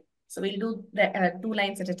 Okay? So, we'll do the two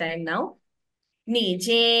lines at a time now.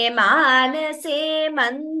 Nije manase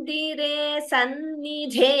mandire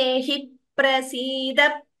sannidhehi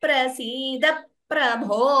prasida prasida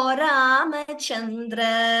prabho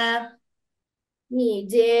ramachandra.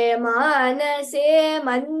 निजे मानसे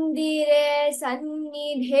मंदिरे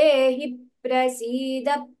सन्निधेहि प्रसीद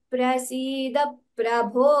प्रसीद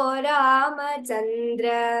प्रभो रामचंद्र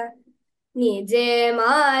निजे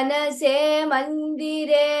मानसे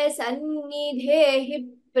मंदिरे सन्निधेहि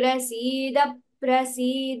प्रसीद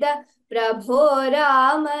प्रसीद प्रभो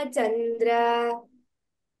रामचंद्र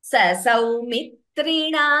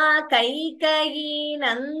ससौमित्रिणा कैकयी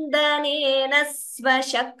नन्दनेन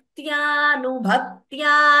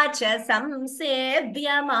स्वशक्त्यानुभक्त्या च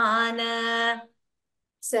संसेव्यमान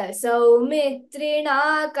ससौमित्रिणा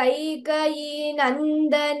कैकयी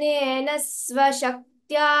नन्दनेन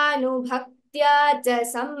स्वशक्त्यानुभक्त्या च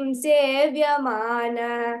संसेव्यमान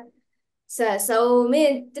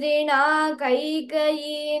ससौमित्रिणा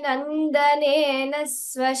कैकयी नन्दनेन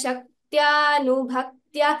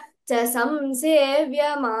स्वशक्त्यानुभक्त्या च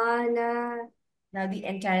संसेव्यमान. Now the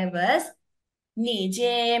entire verse.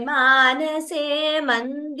 निजे मानसे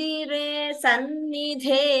मंदिरे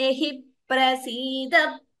सन्निधेहि प्रसीद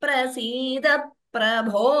प्रसीद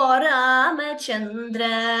प्रभो रामचंद्र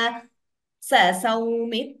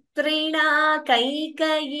ससौमित्रिणा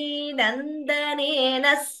कैकयी नंदनेन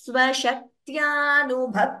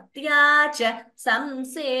स्वशक्त्यानुभक्त्या च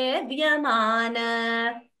संसेव्यमान.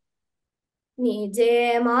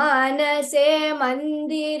 निजे मानसे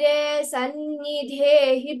मन्दिरे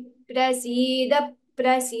सन्निधेहि प्रसीद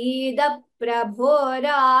प्रसीद प्रभो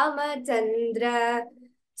रामचन्द्र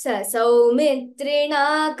सौमित्रिणा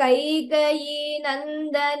कैकेयी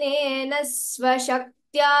नन्दनेन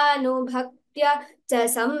स्वशक्त्यानुभक्त्या च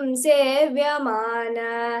संसेव्यमान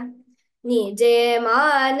निजे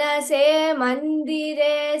मानसे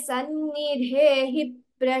मन्दिरे सन्निधेहि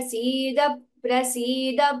प्रसीद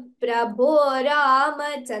प्रसीद प्रभो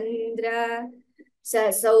रामचन्द्र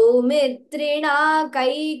सौमित्रिणा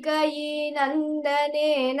कैकेयी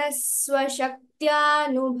नन्दनेन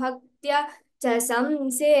स्वशक्त्यानुभक्त्या च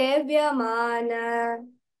संसेव्यमान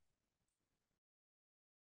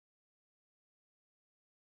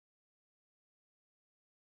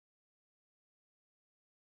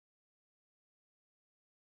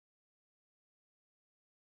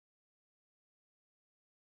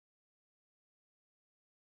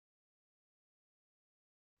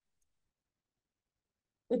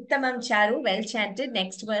Uttamam Charu, well chanted.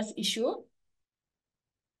 Next verse issue.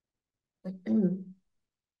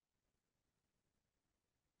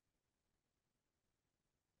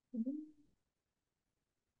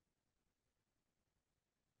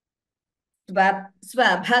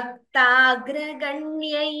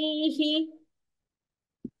 स्वभक्ताग्रगण्यैः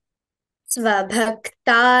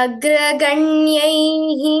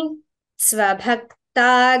स्वभक्ताग्रगण्यैः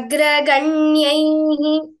स्वभक्ताग्रगण्यैः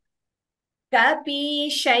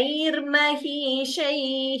कपीशैर्महिषैः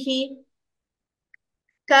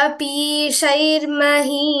कपीशैर्महिषैः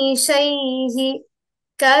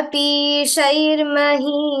कपीशैर्महिषैः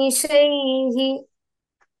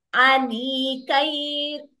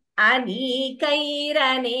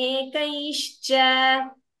अनीकैरनेकैश्च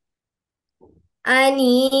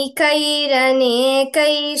अनीकैरनेकैश्च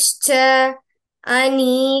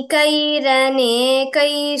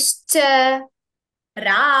अनीकैरनेकैश्च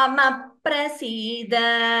रामप्रसीद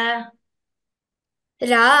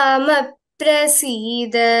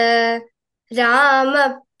रामप्रसीद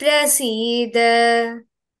रामप्रसीद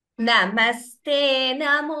नमस्ते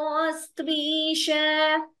नमोऽस्त्वीश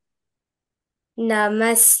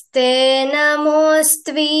नमस्ते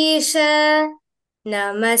नमोऽस्त्वीश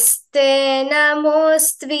नमस्ते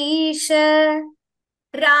नमोऽस्त्वीश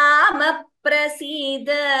रामप्रसीद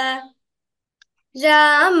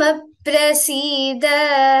रामप्रसीद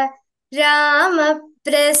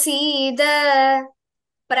रामप्रसीद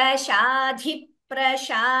प्रसाधि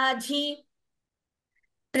प्रसाधि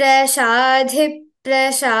प्रसाधि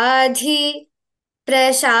प्रसाधि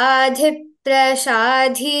प्रसाधि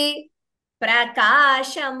प्रसाधि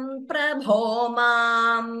प्रकाशं प्रभो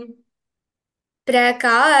माम्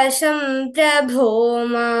प्रकाशं प्रभो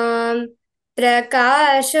माम्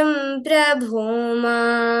प्रकाशं प्रभो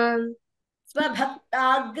माम्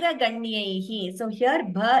स्वभक्ताग्रगण्यैः. So here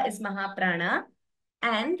bha is Mahaprana,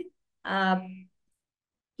 and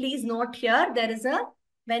please note here there is a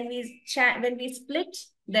when we split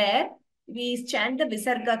there we chant the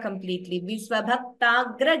visarga completely.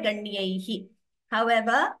 Visvabhaktagraganyaihi.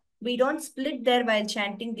 However, we don't split there while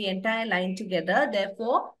chanting the entire line together.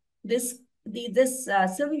 Therefore, this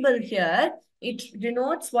symbol here, it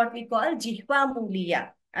denotes what we call jihva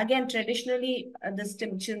muliya. Again, traditionally, this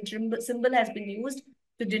symbol has been used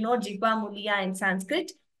to denote jihva muliya in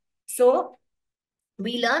Sanskrit. So,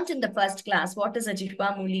 we learnt in the first class what is a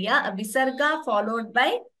jihva muliya, a visarga followed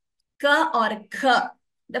by ka or kha.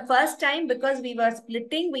 The first time, because we were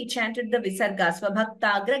splitting, we chanted the visarga,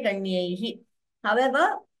 swabhaktagra ganyaihi.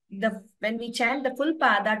 However, when we chant the full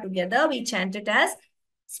pada together, we chant it as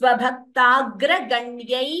swabhaktagra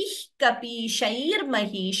ganyaih kapishair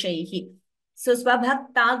mahishaihi. So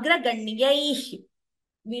swabhaktagra ganyaih.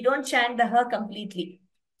 We don't chant the ha completely.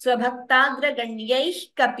 Swabhaktagra ganyaih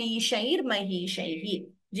kapishair mahishaihi.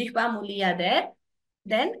 Jihva muliya there.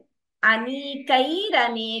 Then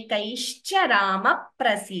Anikairανekaischa Rama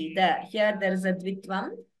Prasida. Here there is a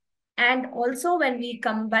Dvitvam. And also when we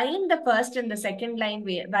combine the first and the second line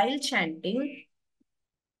while chanting,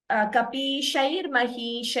 Kapishair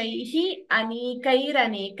Mahishaihi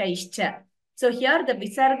Anikairανekaischa. So here the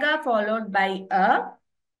Visarga followed by a.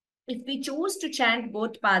 If we choose to chant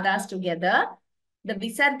both padas together, the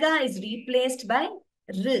Visarga is replaced by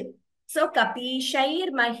R. So,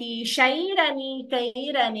 Kapishair Mahishhair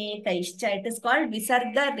Anikair Anekaischa. It is called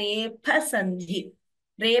Visarga Repha Sandhi.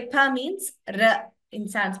 Repha means R in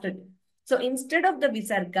Sanskrit. So, instead of the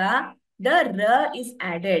Visarga, the R is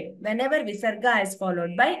added whenever Visarga is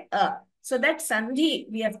followed by A. So, that Sandhi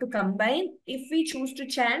we have to combine if we choose to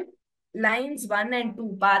chant lines 1 and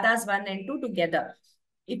 2, padas 1 and 2 together.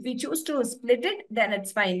 If we choose to split it, then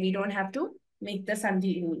it's fine. We don't have to make the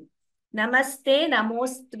Sandhi rule. Namaste,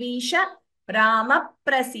 namostvisha, Rama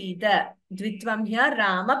prasida. Dvitvam here,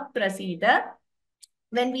 Rama prasida.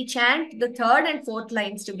 When we chant the third and fourth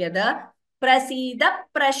lines together, prasida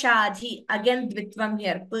prashadhi. Again, dvitvam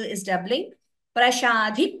here, p is doubling.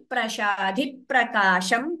 Prashadhi, prashadhi,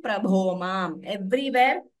 prakasham, prabhomam.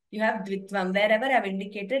 Everywhere you have dvitvam. Wherever I have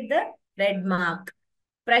indicated the red mark.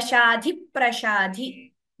 Prashadhi,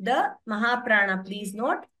 prashadhi. The Mahaprana, please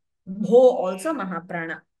note. Bho also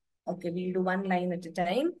Mahaprana. Okay, we'll do one line at a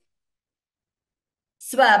time.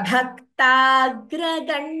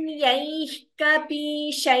 स्वभक्ताग्रगण्यैः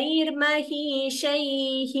कपीशैर्महीशैः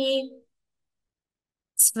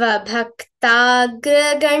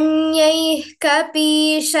स्वभक्ताग्रगण्यैः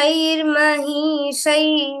कपीशैर्महीशैः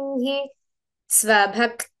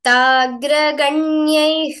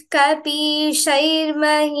स्वभक्ताग्रगण्यैः कपीशैर्महीशैः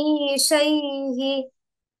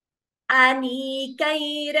अनीकैरनेकैश्च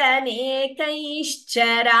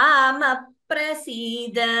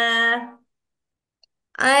रामप्रसीद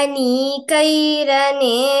अनीकैरनेकैश्च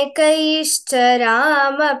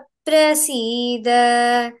रामप्रसीद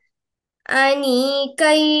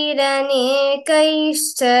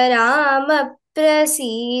अनीकैरनेकैश्च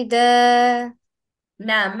रामप्रसीद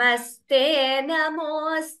नमस्ते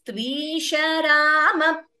नमोऽस्त्वीश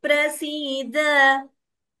रामप्रसीद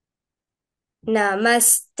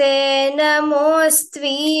नमस्ते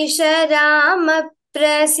नमोऽस्त्वीश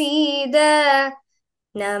रामप्रसीद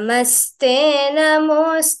नमस्ते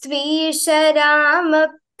नमोऽस्त्वीश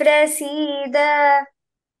रामप्रसीद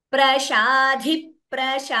प्रसाधि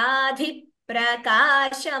प्रसाधि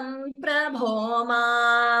प्रकाशं प्रभो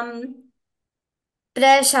माम्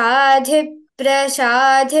प्रसाधि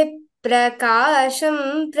प्रसाधि प्रकाशं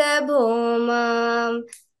प्रभो माम्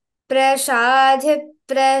प्रसाधि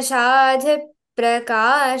प्रसाधि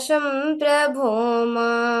प्रकाशं प्रभो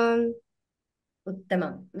माम्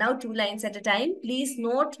Uttamam. Now two lines at a time. Please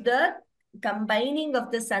note the combining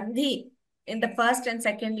of the sandhi in the first and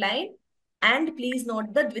second line. And please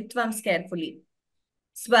note the dvitvams carefully.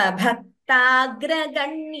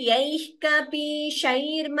 स्वभक्ताग्रगण्यैः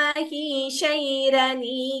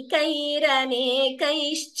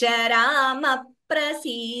कपीशैर्महीशैरनीकैरनेकैश्च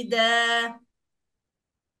रामप्रसीद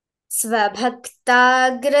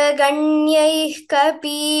स्वभक्ताग्रगण्यैः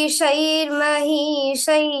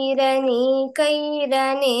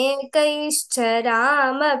कपीशैर्महीशैरनीकैरनेकैश्च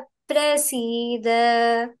रामप्रसीद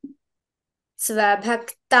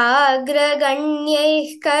स्वभक्ताग्रगण्यैः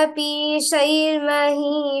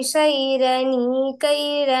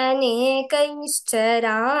कपीशैर्महीशैरनीकैरनेकैश्च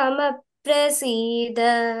रामप्रसीद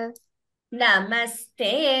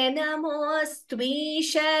नमस्ते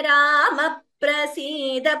नमोऽस्त्वीश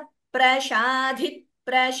रामप्रसीद प्रसाधि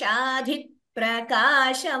प्रसाधि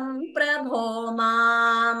प्रकाशं प्रभो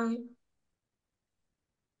माम्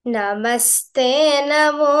नमस्ते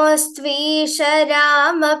नमोऽस्त्वीश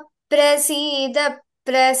रामप्रसीद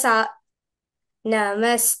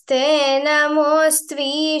नमस्ते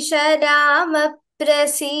नमोऽस्त्वीश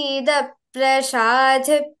रामप्रसीद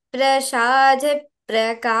प्रसाधि प्रसाधि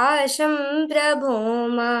प्रकाशं प्रभो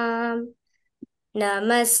माम्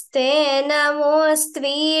नमस्ते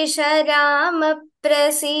नमोऽस्त्वीश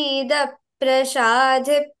रामप्रसीद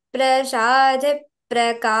प्रसाधि प्रसाधि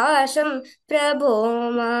प्रकाशं प्रभो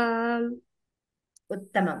माम्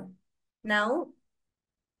Uttamam. Now,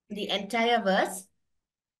 the entire verse.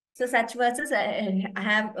 So such verses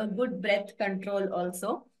have a good breath control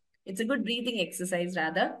also. It's a good breathing exercise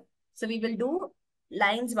rather. So we will do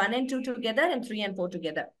lines 1 and 2 together and 3 and 4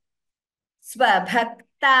 together.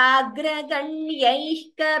 स्वभक्ताग्रगण्यैः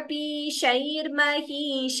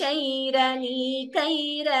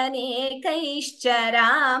कपीशैर्महीशैरनीकैरनेकैश्च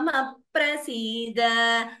रामप्रसीद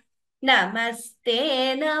नमस्ते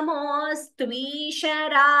नमोऽस्त्वीश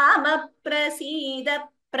रामप्रसीद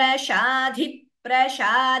प्रसाधि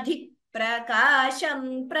प्रसाधि प्रकाशं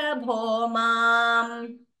प्रभो माम्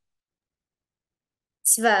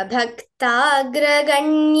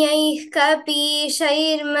स्वभक्ताग्रगण्यैः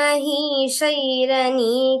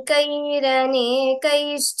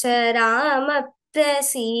कपीशैर्महीशैरनीकैरनेकैश्च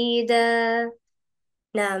रामप्रसीद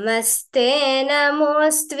नमस्ते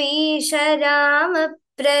नमोऽस्त्वीश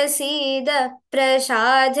रामप्रसीद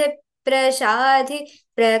प्रसाधि प्रसाधि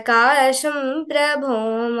प्रकाशं प्रभो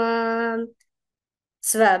माम्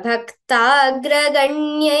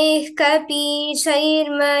स्वभक्ताग्रगण्यैः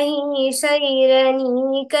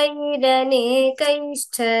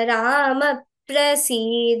कपीशैर्महीशैरनीकैरनेकैश्च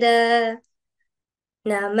रामप्रसीद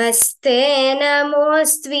नमस्ते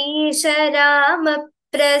नमोऽस्त्वीश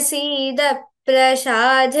रामप्रसीद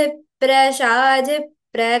प्रसाधि प्रसाधि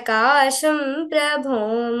प्रकाशं प्रभो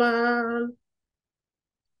माम्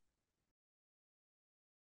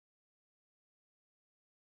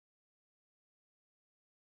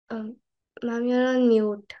Ma'am, you're on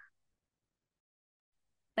mute.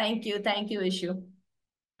 Thank you, Ishu.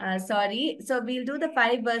 Sorry. So we'll do the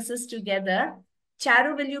 5 verses together.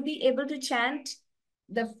 Charu, will you be able to chant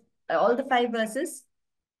the all the 5 verses?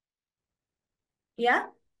 Yeah?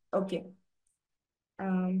 Okay.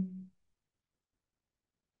 Um,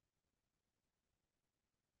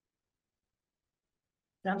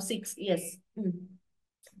 from 6, yes.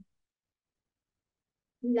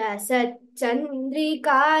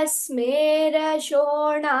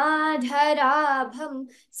 लसच्चन्द्रिकास्मेरशोणाधराभं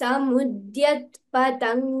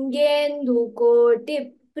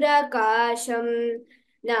समुद्यत्पतङ्गेन्दुकोटिप्रकाशम्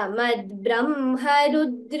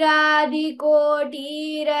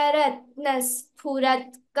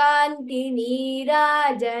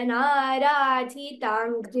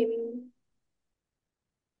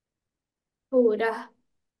पुरः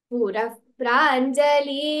पुरः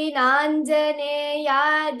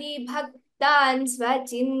प्राञ्जलीनाञ्जनेयादिभक्तान्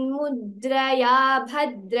स्वचिन्मुद्रया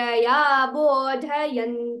भद्रया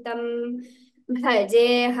बोधयन्तम्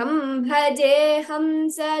भजेऽहं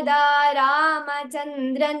सदा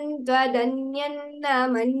रामचन्द्रं त्वदन्यं न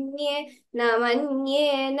मन्ये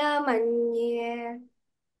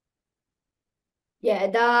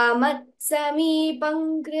यदा मत्समीपं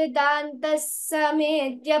कृतान्तः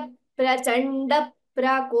समेत्य प्रचण्ड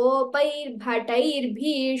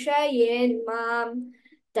प्रकोपैर्भटैर्भीषयेन्माम्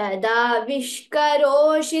तदा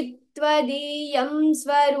विष्करोषि त्वदीयं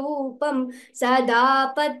स्वरूपं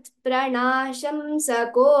सदापत्प्रणाशं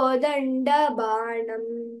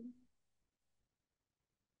सकोदण्डबाणम्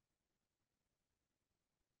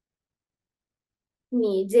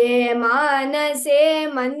निजे मानसे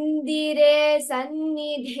मन्दिरे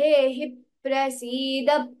सन्निधेहि प्रसीद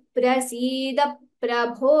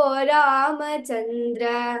प्रभो रामचन्द्र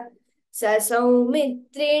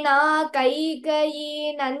सौमित्रिणा कैकेयी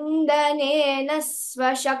नन्दनेन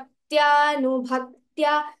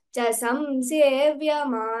स्वशक्त्यानुभक्त्या च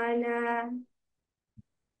संसेव्यमान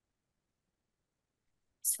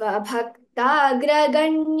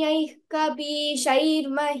स्वभक्ताग्रगण्यैः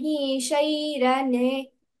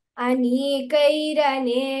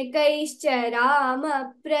अनीकैरनेकैश्च राम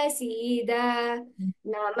प्रसीद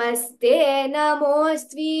नमस्ते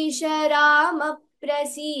नमोऽस्त्वीश राम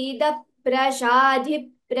प्रसीद प्रसाधि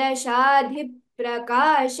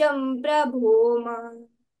प्रकाशं प्रभोम.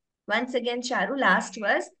 Once again, Charu, last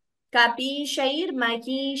verse.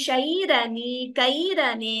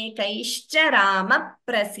 Kapishaiर्महिषैरनीकैरनेकैश्च Rama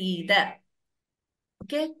prasida.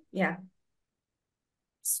 Okay? Yeah.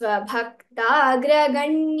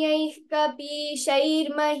 स्वभक्ताग्रगण्यैः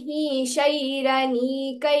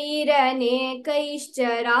कपीशैर्महिषैरनीकैरनेकैश्च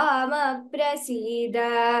Ram प्रसीद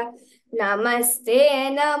नमस्ते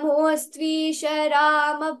नमोऽस्त्वीश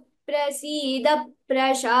राम प्रसीद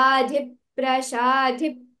प्रसाधि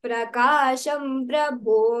प्रकाशं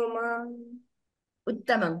प्रभोम.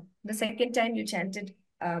 Uttamam. The second time you chanted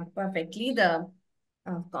perfectly. The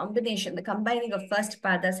combination, the combining of first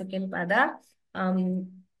pada, second pada.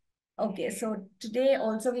 Okay, so today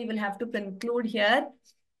also we will have to conclude here.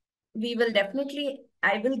 We will definitely,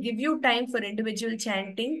 I will give you time for individual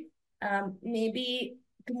chanting. Maybe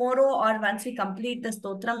tomorrow or once we complete the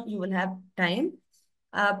stotram, you will have time.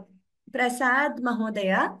 Prasad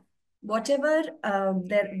Mahodaya, whatever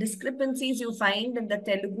the discrepancies you find in the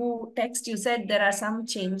Telugu text, you said there are some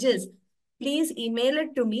changes. Please email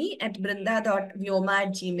it to me at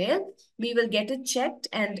brunda.vyoma@gmail. We will get it checked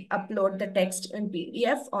and upload the text in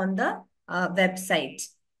PDF on the website.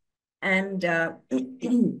 And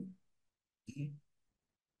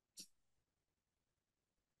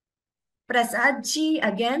Prasadji,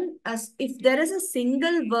 again, as if there is a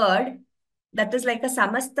single word that is like a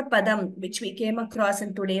samasta padam, which we came across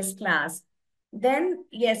in today's class, then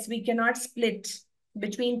yes, we cannot split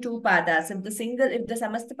between two padas. If the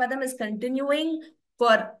samasta padam is continuing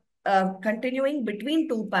between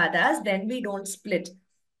two padas, then we don't split.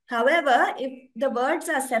 However, if the words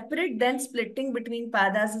are separate, then splitting between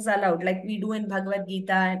padas is allowed, like we do in Bhagavad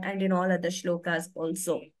Gita and in all other shlokas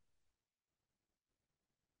also.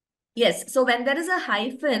 Yes, so when there is a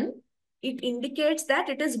hyphen, it indicates that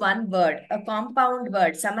it is one word, a compound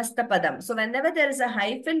word, samasta padam. So whenever there is a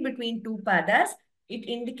hyphen between two padas, it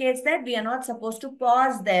indicates that we are not supposed to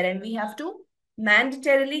pause there and we have to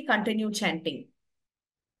mandatorily continue chanting.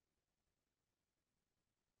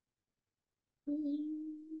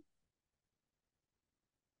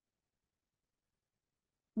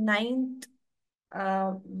 Ninth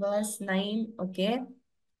verse 9, okay.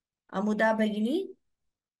 Amuda Bhagini.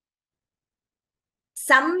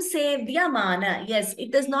 Samsevyamana. Yes,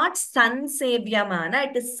 it is not sansevyamana,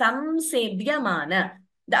 it is samsevyamana.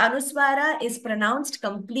 the anuswara is pronounced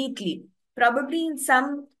completely. Probably in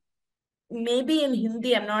some, maybe in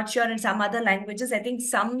Hindi, I'm not sure, in some other languages, I think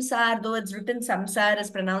samsar, though it's written samsar, is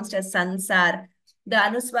pronounced as sansar. The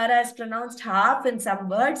anuswara is pronounced half in some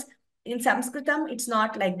words. In Sanskritam, it's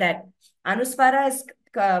not like that. Anuswara is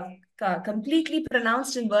completely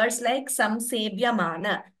pronounced in words like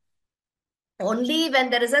samsevyamana. Only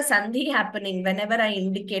when there is a sandhi happening, whenever I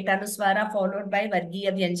indicate anuswara followed by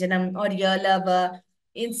vargiya vyanjanam or yalava,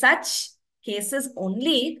 in such cases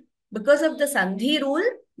only, because of the sandhi rule,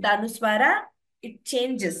 the anuswara, it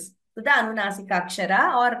changes to the anunasika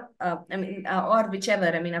akshara or whichever,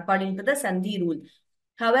 according to the sandhi rule.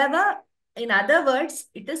 However, in other words,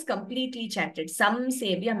 it is completely chanted. Sam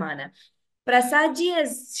sevya mana. Prasadji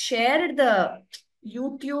has shared the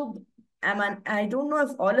YouTube. I don't know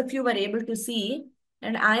if all of you were able to see,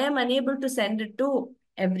 and I am unable to send it to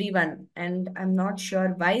everyone. And I'm not sure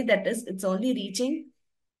why that is. It's only reaching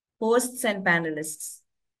hosts and panelists.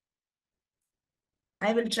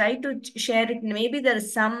 I will try to share it. Maybe there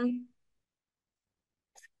is some,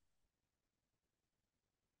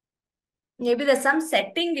 maybe there's some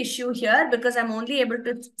setting issue here because I'm only able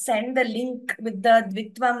to send the link with the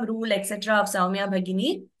Dvitvam rule, etc. of Saumya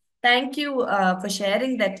Bhagini. Thank you for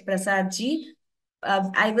sharing that, Prasad ji.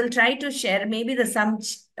 I will try to share. Maybe there's some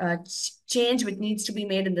change which needs to be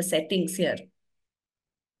made in the settings here.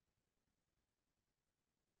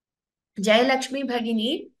 Jai Lakshmi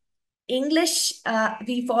Bhagini, English,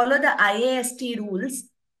 we follow the IAST rules.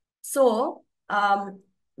 So,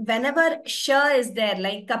 whenever sh is there,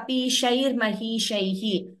 like kapi, shair, mahi,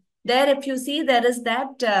 shaihi, there if you see, there is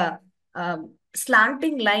that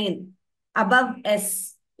slanting line above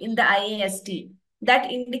S in the IAST.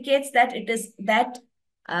 That indicates that it is that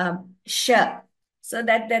sh. So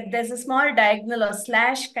that there's a small diagonal or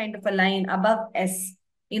slash kind of a line above S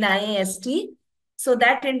in IAST. So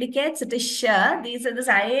that indicates it is sh. This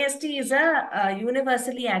IAST is a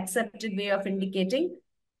universally accepted way of indicating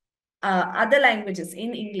other languages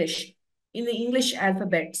in English, in the English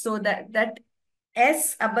alphabet. So that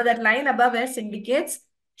S above, that line above S indicates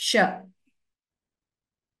sh.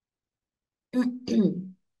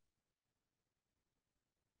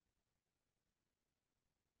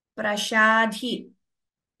 Prashadhi.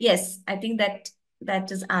 Yes, I think that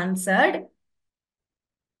is answered.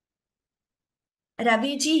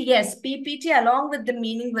 Raviji, yes, PPT along with the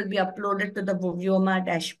meaning will be uploaded to the Vyoma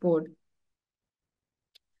dashboard.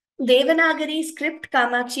 Devanagari script,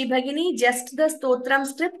 Kamakshi Bhagini, just the Stotram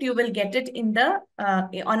script, you will get it in the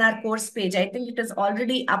on our course page. I think it is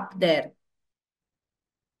already up there.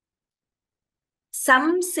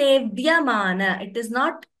 Samsevyamana, it is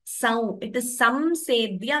not sound, it is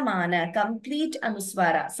samsevyamana, complete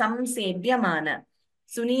anuswara, samsevyamana.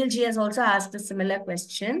 Sunil ji has also asked a similar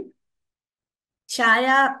question.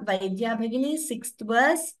 Chaya Vaidya Bhagini, sixth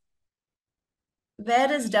verse.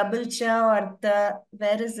 Where is double cha or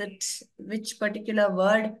where is it, which particular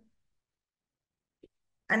word?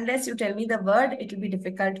 Unless you tell me the word, it will be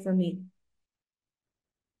difficult for me.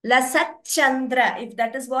 Lasat Chandra, if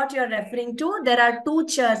that is what you're referring to, there are two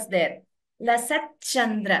chas there. Lasat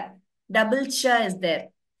Chandra, double cha is there.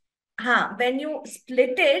 When you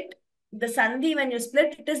split it, the sandhi, when you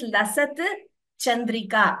split, it is Lasat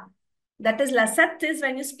Chandrika. That is, Lasat is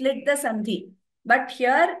when you split the sandhi. But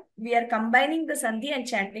here, we are combining the sandhi and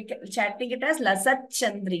chanting it as Lasat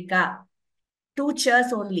Chandrika. Two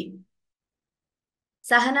chas only.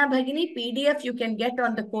 Sahana Bhagini, PDF you can get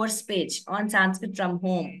on the course page on Sanskrit from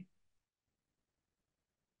home.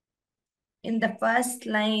 In the first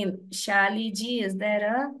line, Shali ji, is there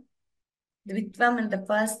a Dvitvam in the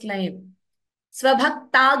first line?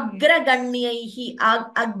 Swabhaktagraganyaihi,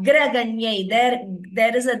 agraganyai,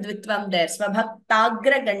 there is a Dvitvam there.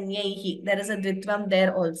 Swabhaktagraganyaihi, there is a Dvitvam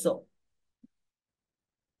there also.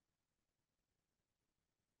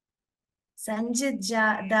 Sanjit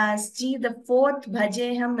Das ji, the fourth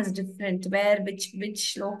Bhajeham is different. Which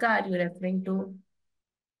shloka are you referring to?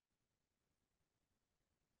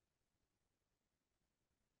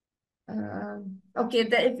 Okay,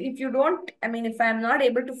 if you don't, if I'm not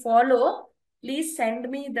able to follow, please send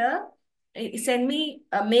me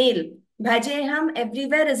a mail. Bhajeham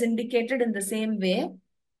everywhere is indicated in the same way.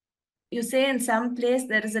 You say in some place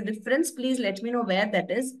there is a difference, please let me know where that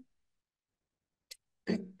is.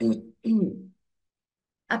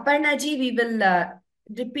 Aparna ji, we will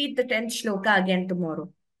repeat the 10th shloka again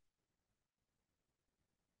tomorrow.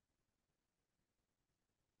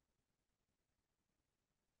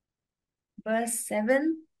 Verse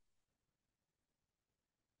 7.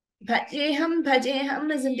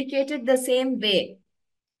 Bhajeham is indicated the same way.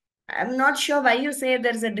 I'm not sure why you say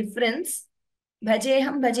there's a difference.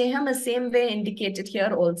 Bhajeham is same way indicated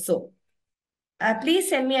here also. Please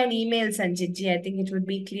send me an email, Sanjitji. I think it would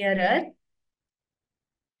be clearer.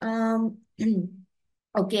 Um,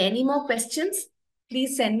 okay, any more questions?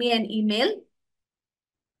 Please send me an email.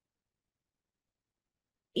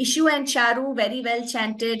 Ishu and Charu, very well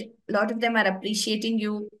chanted. A lot of them are appreciating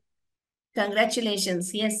you.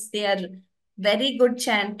 Congratulations. Yes, they are very good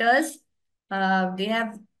chanters. They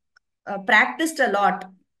have practiced a lot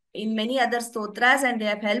in many other stotras and they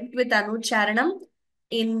have helped with Anucharanam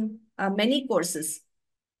in many courses.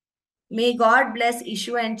 May God bless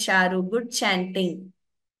Ishu and Charu. Good chanting.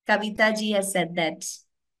 Kavita ji has said that.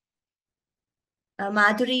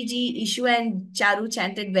 Madhuri ji, Ishu and Charu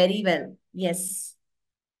chanted very well. Yes.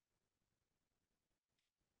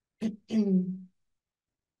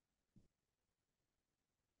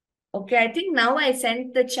 Okay, I think now I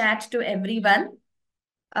sent the chat to everyone.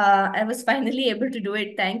 I was finally able to do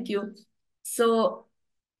it. Thank you. So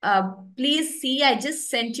please see, I just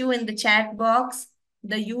sent you in the chat box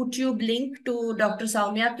the YouTube link to Dr.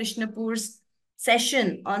 Soumya Krishnapur's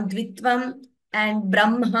session on Dvitvam and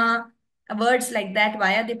Brahma, words like that.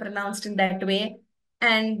 Why are they pronounced in that way?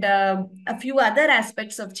 And a few other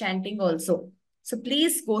aspects of chanting also. So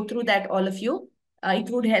please go through that, all of you. It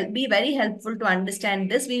would be very helpful to understand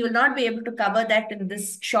this. We will not be able to cover that in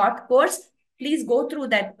this short course. Please go through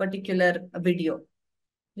that particular video.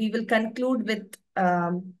 We will conclude with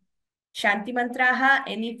Shanti Mantraha.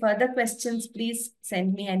 Any further questions, please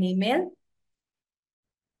send me an email.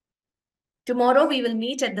 Tomorrow we will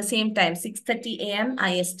meet at the same time, 6:30 a.m.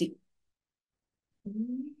 IST.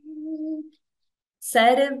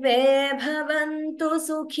 सर्वे भवन्तु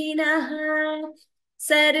सुखिनः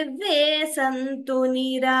सर्वे सन्तु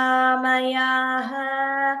निरामयाः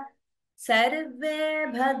सर्वे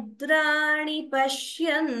भद्राणि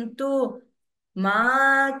पश्यन्तु मा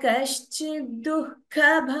कश्चित्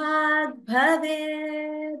दुःखभाग्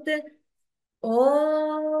भवेत्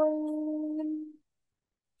ॐ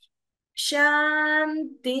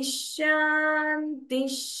शान्ति शान्ति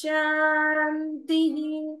शान्तिः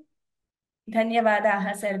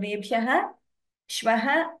धन्यवादाः सर्वेभ्यः श्वः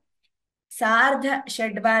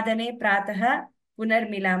सार्धषड्वादने प्रातः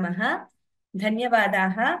पुनर्मिलामः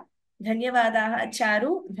धन्यवादाः धन्यवादाः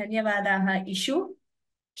चारु धन्यवादाः इषु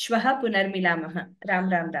श्वः पुनर्मिलामः राम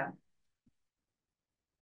राम राम